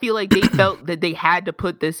like, I feel like they felt that they had to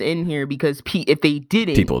put this in here, because if they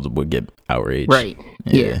didn't, people would get outraged, right?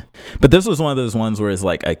 Yeah. But this was one of those ones where it's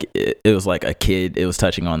like it was like a kid. It was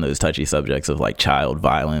touching on those touchy subjects of like child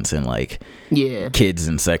violence and like kids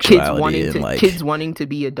and sexuality, and kids wanting to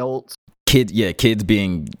be adults. Kids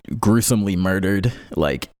being gruesomely murdered,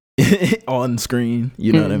 like on screen,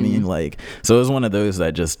 you know what I mean? Like, so it was one of those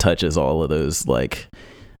that just touches all of those like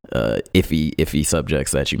iffy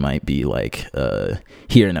subjects that you might be like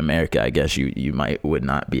here in America, I guess you would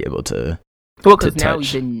not be able to. Well, because now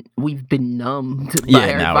we've been numbed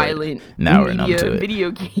by our violent we're numb to it.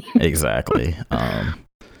 Video game. Exactly.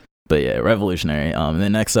 But yeah, revolutionary.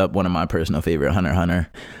 Then next up, one of my personal favorite, Hunter x Hunter.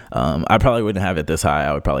 I probably wouldn't have it this high.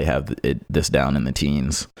 I would probably have this down in the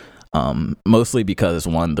teens. Mostly because,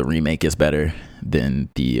 one, the remake is better than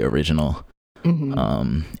the original.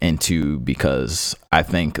 And two, because I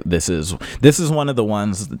think this is one of the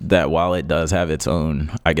ones that, while it does have its own,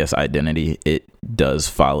 I guess, identity, it does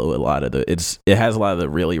follow a lot of it has a lot of the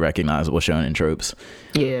really recognizable shonen tropes.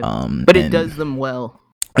 But it does them well.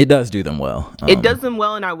 It does do them well. It does them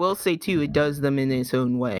well, and I will say too, it does them in its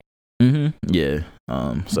own way.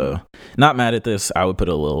 So not mad at this. I would put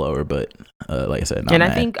it a little lower, but like I said, not and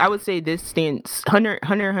mad. I think I would say this stands.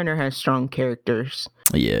 Hunter has strong characters.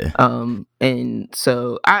 And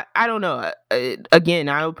so I don't know. Again,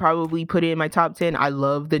 I would probably put it in my top 10. I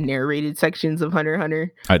love the narrated sections of Hunter x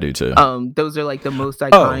Hunter. I do too. Those are like the most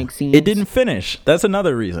iconic scenes. It didn't finish. That's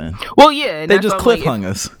another reason. Well, yeah, and they just cliffhung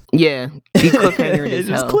us. Yeah, the cliffhanger it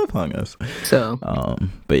just cliffhung us. So,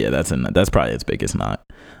 but yeah, that's probably its biggest knock.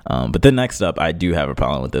 But then next up, I do have a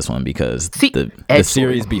problem with this one, because the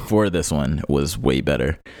series before this one was way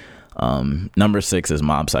better. Number 6 is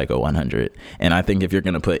Mob Psycho 100, and I think if you're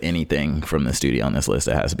gonna put anything from the studio on this list,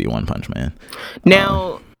 it has to be One Punch Man.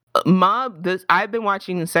 Now, I've been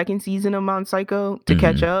watching the second season of Mob Psycho to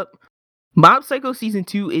catch up. Mob Psycho season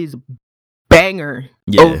 2 is banger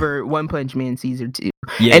over One Punch Man season 2.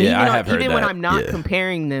 Even when I'm not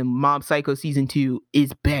comparing them, Mob Psycho season 2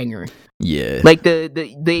 is banger. Like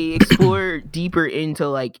they explore deeper into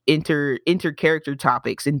like inter character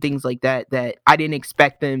topics and things like that I didn't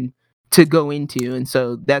expect them to go into, and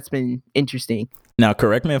so that's been interesting. Now,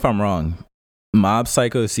 correct me if I'm wrong. Mob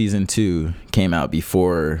Psycho season 2 came out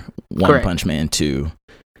before One Punch Man 2,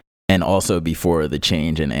 and also before the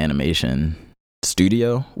change in animation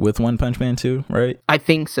studio with One Punch Man 2, right? I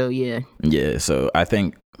think so, yeah. So I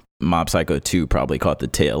think Mob Psycho 2 probably caught the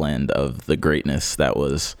tail end of the greatness that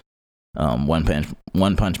was One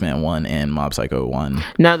Punch Man 1 and Mob Psycho 1.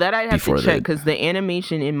 Now that I'd have to check, because the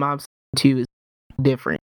animation in Mob Psycho 2 is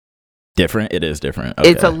different. It is different.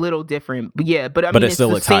 Okay. It's a little different, but yeah. But I mean, but it still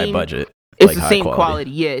looks high budget. It's like the same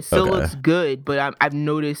quality. Yeah, it still looks good, but I've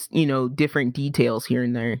noticed, different details here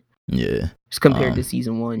and there. Yeah, just compared to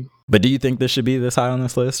season 1. But do you think this should be this high on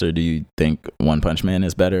this list, or do you think One Punch Man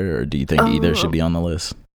is better, or do you think either should be on the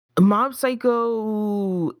list? Mob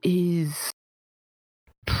Psycho is.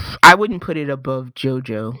 I wouldn't put it above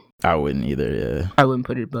JoJo. I wouldn't either. Yeah, I wouldn't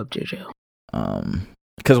put it above JoJo.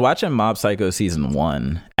 Because watching Mob Psycho season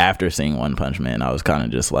 1 after seeing One Punch Man, I was kind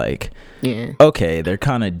of just like, okay, they're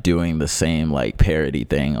kind of doing the same like parody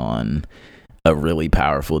thing on a really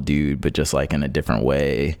powerful dude, but just like in a different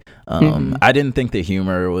way. I didn't think the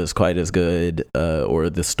humor was quite as good,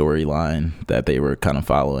 or the storyline that they were kind of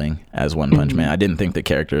following as One Punch Man. I didn't think the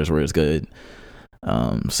characters were as good.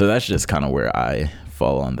 So that's just kind of where I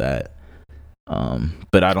fall on that.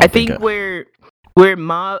 But I think where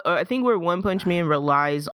I think where One Punch Man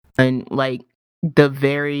relies on like the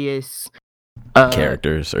various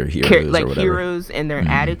characters or heroes like or whatever. heroes and their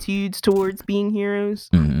attitudes towards being heroes.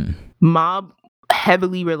 Mm-hmm. Mob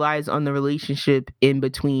heavily relies on the relationship in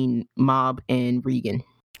between Mob and Regan.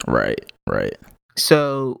 Right.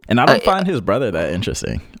 So, and I don't find his brother that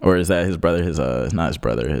interesting. Or is that his brother? Not his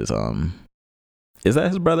brother. Is that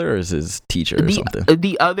his brother or is his teacher or something?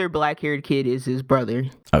 The other black-haired kid is his brother.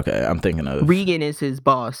 Okay, I'm thinking of Regan is his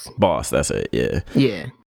boss. That's it. Yeah. Yeah.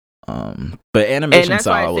 But animation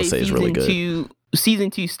style, I will say, is really good. Season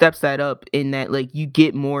 2 steps that up in that like you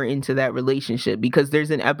get more into that relationship because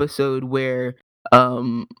there's an episode where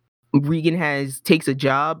Regan takes a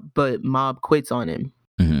job but Mob quits on him.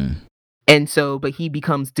 Mm-hmm. And so but he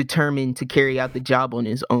becomes determined to carry out the job on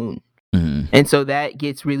his own. Mm-hmm. And so that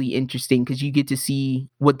gets really interesting because you get to see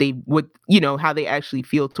how they actually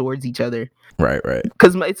feel towards each other. Right.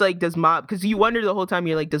 Because it's like, does Mob? Because you wonder the whole time,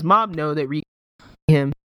 you're like, does Mob know that Regan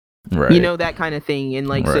him? Right. You know, that kind of thing, and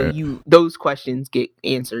like so those questions get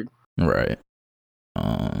answered. Right.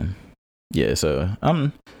 Yeah. So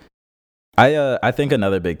I think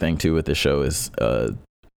another big thing too with the show is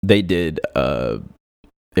they did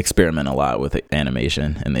experiment a lot with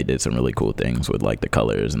animation, and they did some really cool things with like the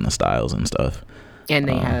colors and the styles and stuff. And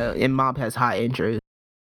and Mob has hot intros.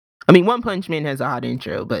 I mean, One Punch Man has a hot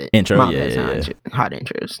intro, but Mob has hot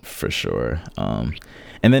intros for sure.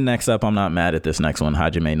 And then next up, I'm not mad at this next one,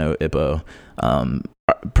 Hajime no Ippo.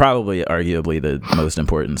 Probably, arguably, the most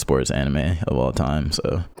important sports anime of all time.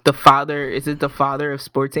 So is it the father of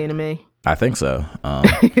sports anime? I think so.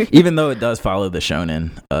 Even though it does follow the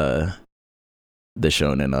shonen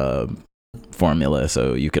formula,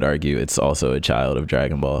 so you could argue it's also a child of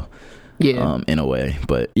Dragon Ball. Yeah. In a way,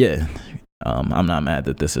 but yeah. I'm not mad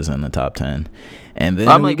that this is in the top 10. And then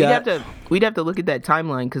I'm like, we'd have to look at that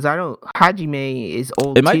timeline because Hajime is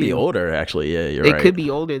old. It might be older, actually. Yeah, you're right. It could be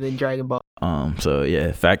older than Dragon Ball. So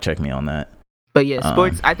yeah, fact check me on that. But yeah,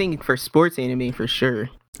 sports. I think for sports anime for sure.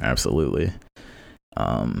 Absolutely.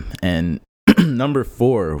 And number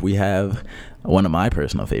 4, we have one of my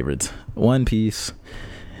personal favorites, One Piece.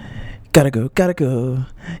 Gotta go.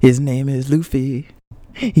 His name is Luffy.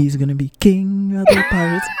 He's gonna be king of the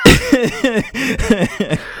pirates.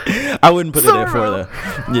 I wouldn't put it at 4 though.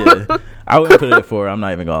 Yeah, I wouldn't put it at 4. I'm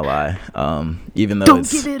not even gonna lie. Even though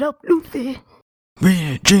don't give it up, Luffy.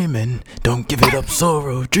 Dreaming, don't give it up,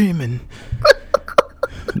 Zoro. Dreaming.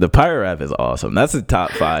 The pirate rap is awesome. That's the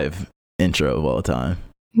top 5 intro of all time.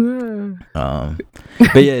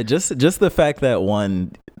 But yeah, just the fact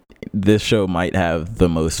that this show might have the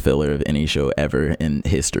most filler of any show ever in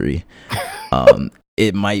history.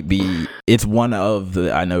 It's one of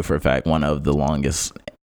the, I know for a fact, one of the longest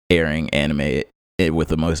airing anime with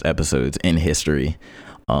the most episodes in history,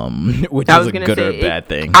 which is a good or a bad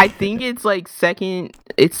thing. I think it's like second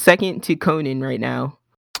to Conan right now.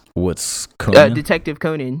 What's Conan? Detective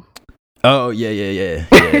Conan. Oh yeah.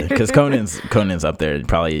 Because Conan's up there,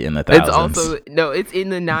 probably in the thousands. It's in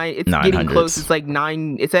the 9. It's 900s. Getting close. It's like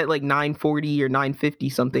 9. It's at like 940 or 950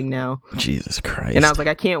 something now. Jesus Christ! And I was like,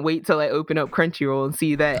 I can't wait till I open up Crunchyroll and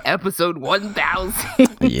see that episode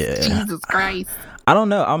 1000. Yeah. Jesus Christ. I don't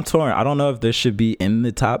know. I'm torn. I don't know if this should be in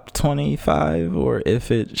the top 25 or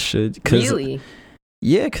if it should. Really?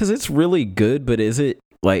 Yeah, because it's really good, but is it?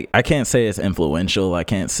 Like, I can't say it's influential. I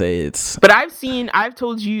can't say it's... But I think I've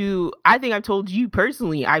told you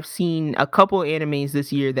personally, I've seen a couple animes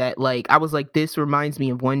this year that, like, I was like, this reminds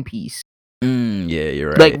me of One Piece. Yeah,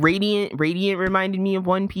 you're right. Like, Radiant reminded me of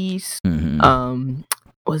One Piece. Mm-hmm.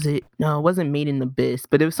 Was it? No, it wasn't Made in the Abyss,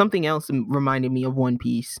 but it was something else that reminded me of One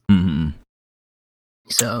Piece. Mm-hmm.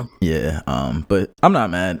 So... Yeah, but I'm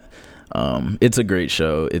not mad. It's a great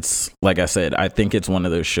show. It's, like I said, I think it's one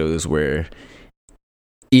of those shows where...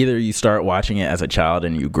 either you start watching it as a child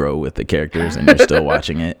and you grow with the characters and you're still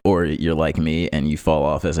watching it, or you're like me and you fall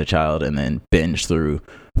off as a child and then binge through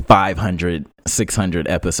 500, 600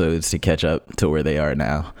 episodes to catch up to where they are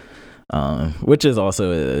now. Which is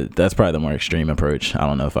also, that's probably the more extreme approach. I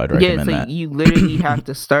don't know if I'd recommend that. You literally have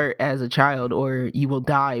to start as a child or you will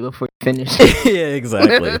die before you finish. Yeah,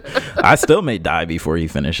 exactly. I still may die before he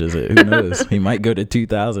finishes it. Who knows? He might go to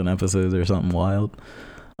 2,000 episodes or something wild.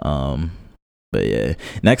 But yeah,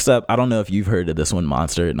 next up, I don't know if you've heard of this one,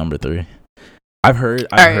 Monster at number 3. I've heard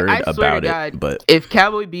about it, but if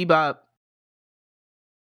Cowboy Bebop,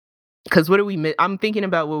 because what do we I'm thinking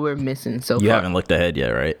about what we're missing so far. You haven't looked ahead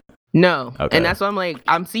yet, right? No, okay. And that's why I'm like,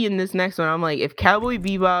 I'm seeing this next one. I'm like, if Cowboy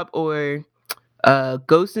Bebop or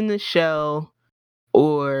Ghost in the Shell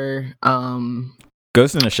or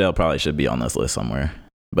Ghost in the Shell probably should be on this list somewhere.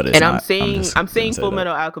 but it's And not. I'm saying Full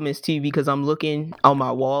Metal Alchemist too because I'm looking on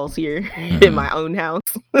my walls here in my own house.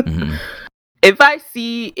 If I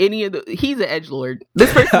see any of he's an edgelord.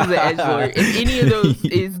 This person's an edgelord. If any of those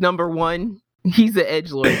is number one, he's an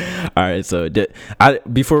edgelord. All right, so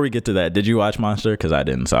before we get to that, did you watch Monster? Because I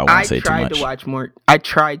didn't, so I won't say too much. I tried to watch more. I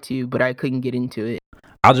tried to, but I couldn't get into it.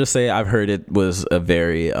 I'll just say I've heard it was a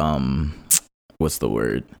very what's the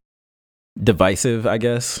word? Divisive, I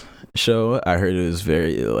guess, show. I heard it was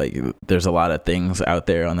very like there's a lot of things out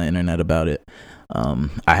there on the internet about it.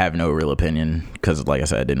 I have no real opinion because, like I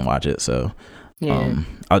said, I didn't watch it, so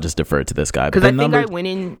I'll just defer to this guy. Because I think I went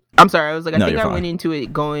in. I'm sorry, I was like, I went into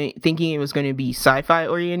it thinking it was going to be sci-fi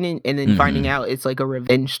oriented, and then finding out it's like a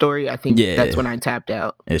revenge story. I think that's when I tapped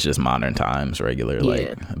out. It's just modern times, regular,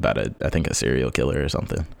 like about a serial killer or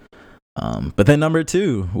something. But then number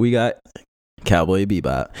 2, we got Cowboy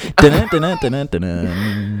Bebop.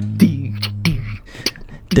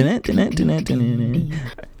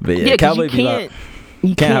 But yeah, Cowboy Bebop.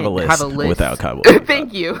 You can't have a list without Cowboy Bebop.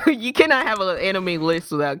 Thank you. You cannot have an anime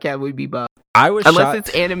list without Cowboy Bebop. Unless it's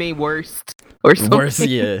anime worst or something. Worst,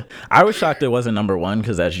 yeah. I was shocked it wasn't number 1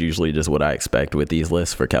 because that's usually just what I expect with these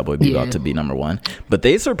lists for Cowboy Bebop to be number 1. But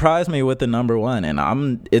they surprised me with the number 1,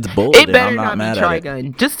 and it's bold. It better and I'm not mad be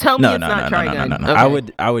Trigun. Just tell me it's not Trigun. No.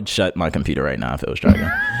 Okay. I would shut my computer right now if it was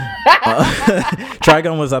Trigun.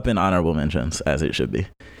 Trigun was up in honorable mentions as it should be.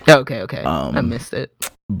 Okay. I missed it.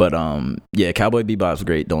 But yeah, Cowboy Bebop's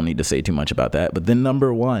great. Don't need to say too much about that. But then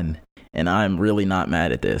number 1, and I'm really not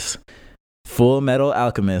mad at this, Full Metal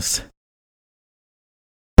Alchemist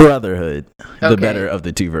Brotherhood, the better of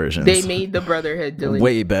the 2 versions. They made the Brotherhood, Dylan.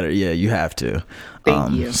 Way better. Yeah, you have to.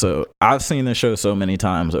 Thank you. So I've seen the show so many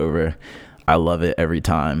times over. I love it every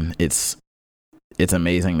time. It's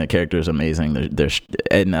amazing. The character is amazing.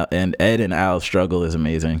 Ed and Al's struggle is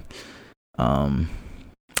amazing.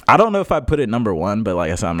 I don't know if I'd put it number 1, but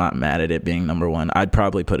like I said, I'm not mad at it being number 1. I'd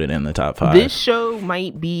probably put it in the top 5. This show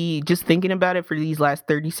might be, just thinking about it for these last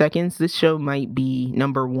 30 seconds, this show might be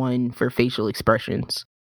number 1 for facial expressions.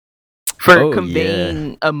 For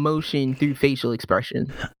conveying emotion through facial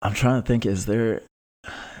expression. I'm trying to think, is there...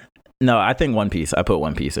 No, I think One Piece. I put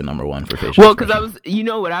One Piece at number 1 for facial expression. Well, because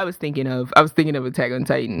what I was thinking of? I was thinking of Attack on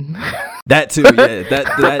Titan. That too, yeah.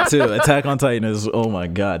 That too. Attack on Titan is, oh my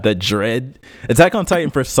god. That dread. Attack on Titan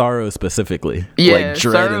for sorrow specifically. Yeah, like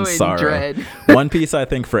dread and sorrow. Dread. One Piece, I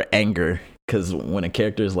think, for anger. Because when a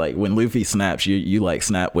character's like, when Luffy snaps, you like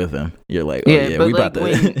snap with him. You're like, oh yeah, we about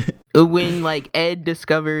to... when like Ed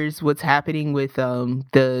discovers what's happening with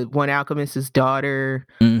the one alchemist's daughter,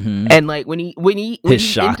 and like when he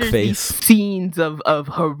shock enters face these scenes of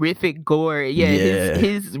horrific gore,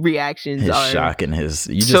 his reactions are shock and you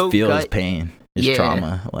just feel his pain, his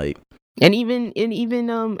trauma, like. And even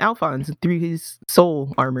Alphonse through his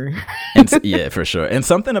soul armor. Yeah, for sure. And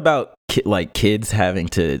something about kids having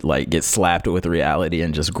to like get slapped with reality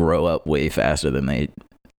and just grow up way faster than they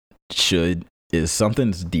should is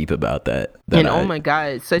something's deep about that. And oh my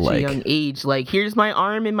god, at such a young age, like here's my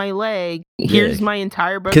arm and my leg, here's my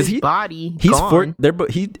entire brother's body. He's gone.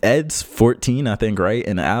 Ed's 14, I think, right?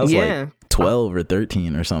 And Al's like 12 or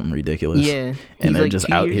 13 or something ridiculous. Yeah, and they're like just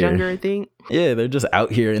 2 out years here. Younger, I think. Yeah, they're just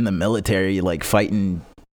out here in the military, like fighting.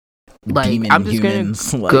 Like demon I'm just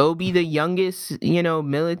humans, gonna go be the youngest,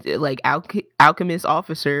 alchemist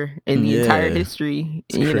officer in the entire history.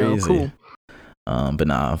 It's crazy. Cool. But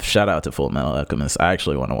nah, shout out to Full Metal Alchemist. I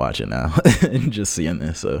actually want to watch it now. And just seeing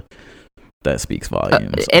this, so that speaks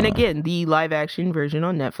volumes. And again, the live action version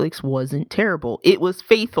on Netflix wasn't terrible. It was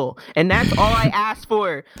faithful, and that's all I asked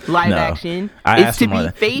for. Live action is to be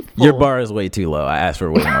faithful. Your bar is way too low. I asked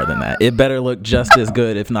for way more than that. It better look just as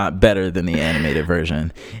good, if not better, than the animated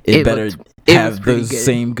version. It better have those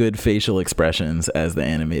same good facial expressions as the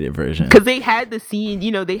animated version. Because they had the scene,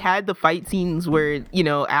 they had the fight scenes where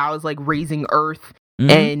Al's like raising Earth.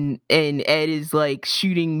 And Ed is like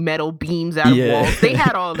shooting metal beams out of walls. They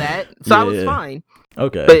had all that, so I was fine.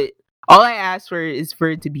 Okay, but all I asked for is for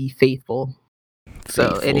it to be faithful.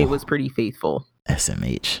 So, and it was pretty faithful.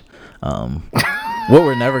 SMH. What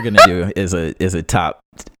we're never gonna do is a top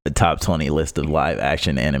 20 list of live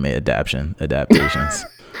action anime adaptations.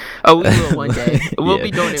 Oh, we will one day. We'll be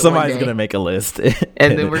doing it. Somebody's gonna make a list,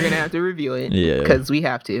 and then we're gonna have to review it. Yeah, because we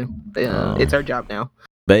have to. It's our job now.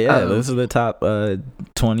 But yeah, this is the top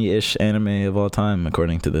 20-ish anime of all time,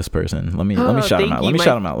 according to this person. Let me shout him out. Let me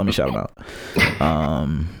shout him out.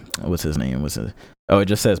 What's his name? It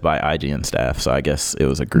just says by IGN staff, so I guess it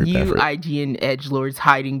was a group effort. You IGN edgelords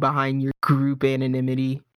hiding behind your group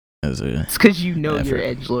anonymity. It's because you know you're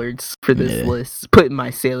edgelords for this list. Putting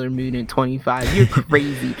my Sailor Moon in 25. You're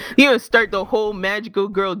crazy. You're gonna start the whole magical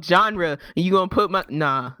girl genre, and you gonna put my...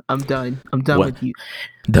 Nah, I'm done. I'm done with you.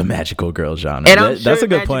 The magical girl genre. And that's a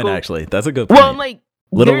good point, actually. That's a good point. Well, I'm like...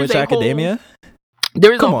 Little Witch Academia?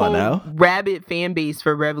 There's a whole rabid fan base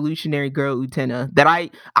for Revolutionary Girl Utena that I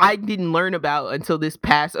didn't learn about until this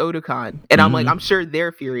past Otakon. And I'm like, I'm sure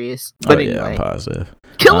they're furious. But anyway. Yeah, I'm positive.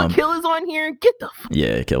 Kill la Kill is on here? Get the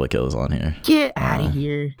Yeah, Kill la Kill is on here. Get out of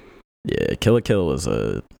here. Yeah, Kill la Kill was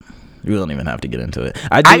we don't even have to get into it.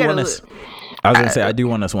 I was gonna say I do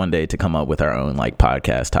want us one day to come up with our own like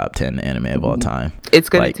podcast top 10 anime of all time. It's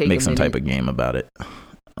gonna take make some type of game about it.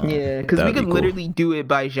 Yeah, because we could literally do it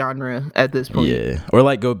by genre at this point. Yeah, or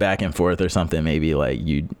like go back and forth or something. Maybe like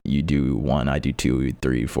you do 1, I do 2,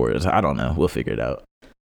 3, 4. I don't know. We'll figure it out.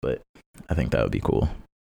 But I think that would be cool.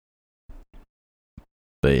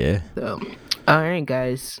 But yeah. So, all right,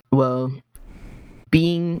 guys. Well,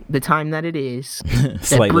 being the time that it is,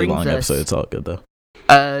 slightly long episode. It's all good though.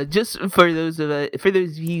 Just for those of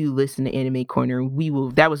you who listen to Anime Corner,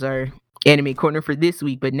 that was our Anime Corner for this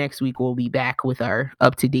week, but next week we'll be back with our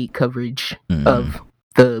up-to-date coverage of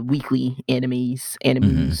the weekly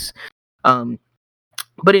animes.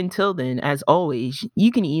 But until then, as always,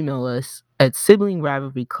 you can email us at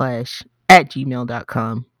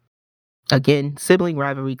siblingrivalryclash@gmail.com. Again,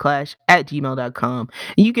 siblingrivalryclash@gmail.com.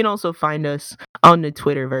 You can also find us on the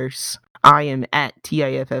Twitterverse. I am at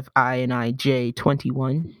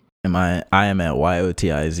TIFFINIJ21. I am at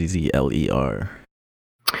YOTIZZLER.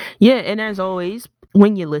 Yeah, and as always,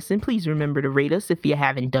 when you listen, please remember to rate us if you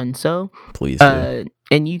haven't done so. Please do.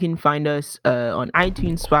 And you can find us on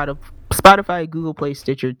iTunes, Spotify, Google Play,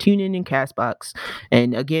 Stitcher, TuneIn, and CastBox.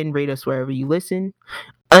 And again, rate us wherever you listen.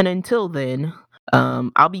 And until then,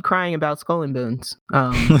 I'll be crying about Skull and Bones.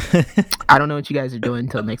 I don't know what you guys are doing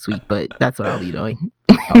until next week, but that's what I'll be doing.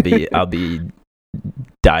 I'll be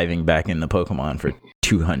diving back into Pokemon for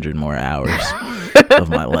 200 more hours of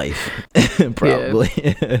my life, probably.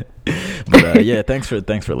 But yeah, thanks for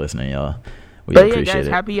listening, y'all. We appreciate guys,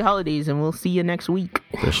 it. Happy holidays, and we'll see you next week.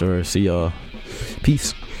 For sure. See y'all.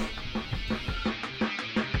 Peace.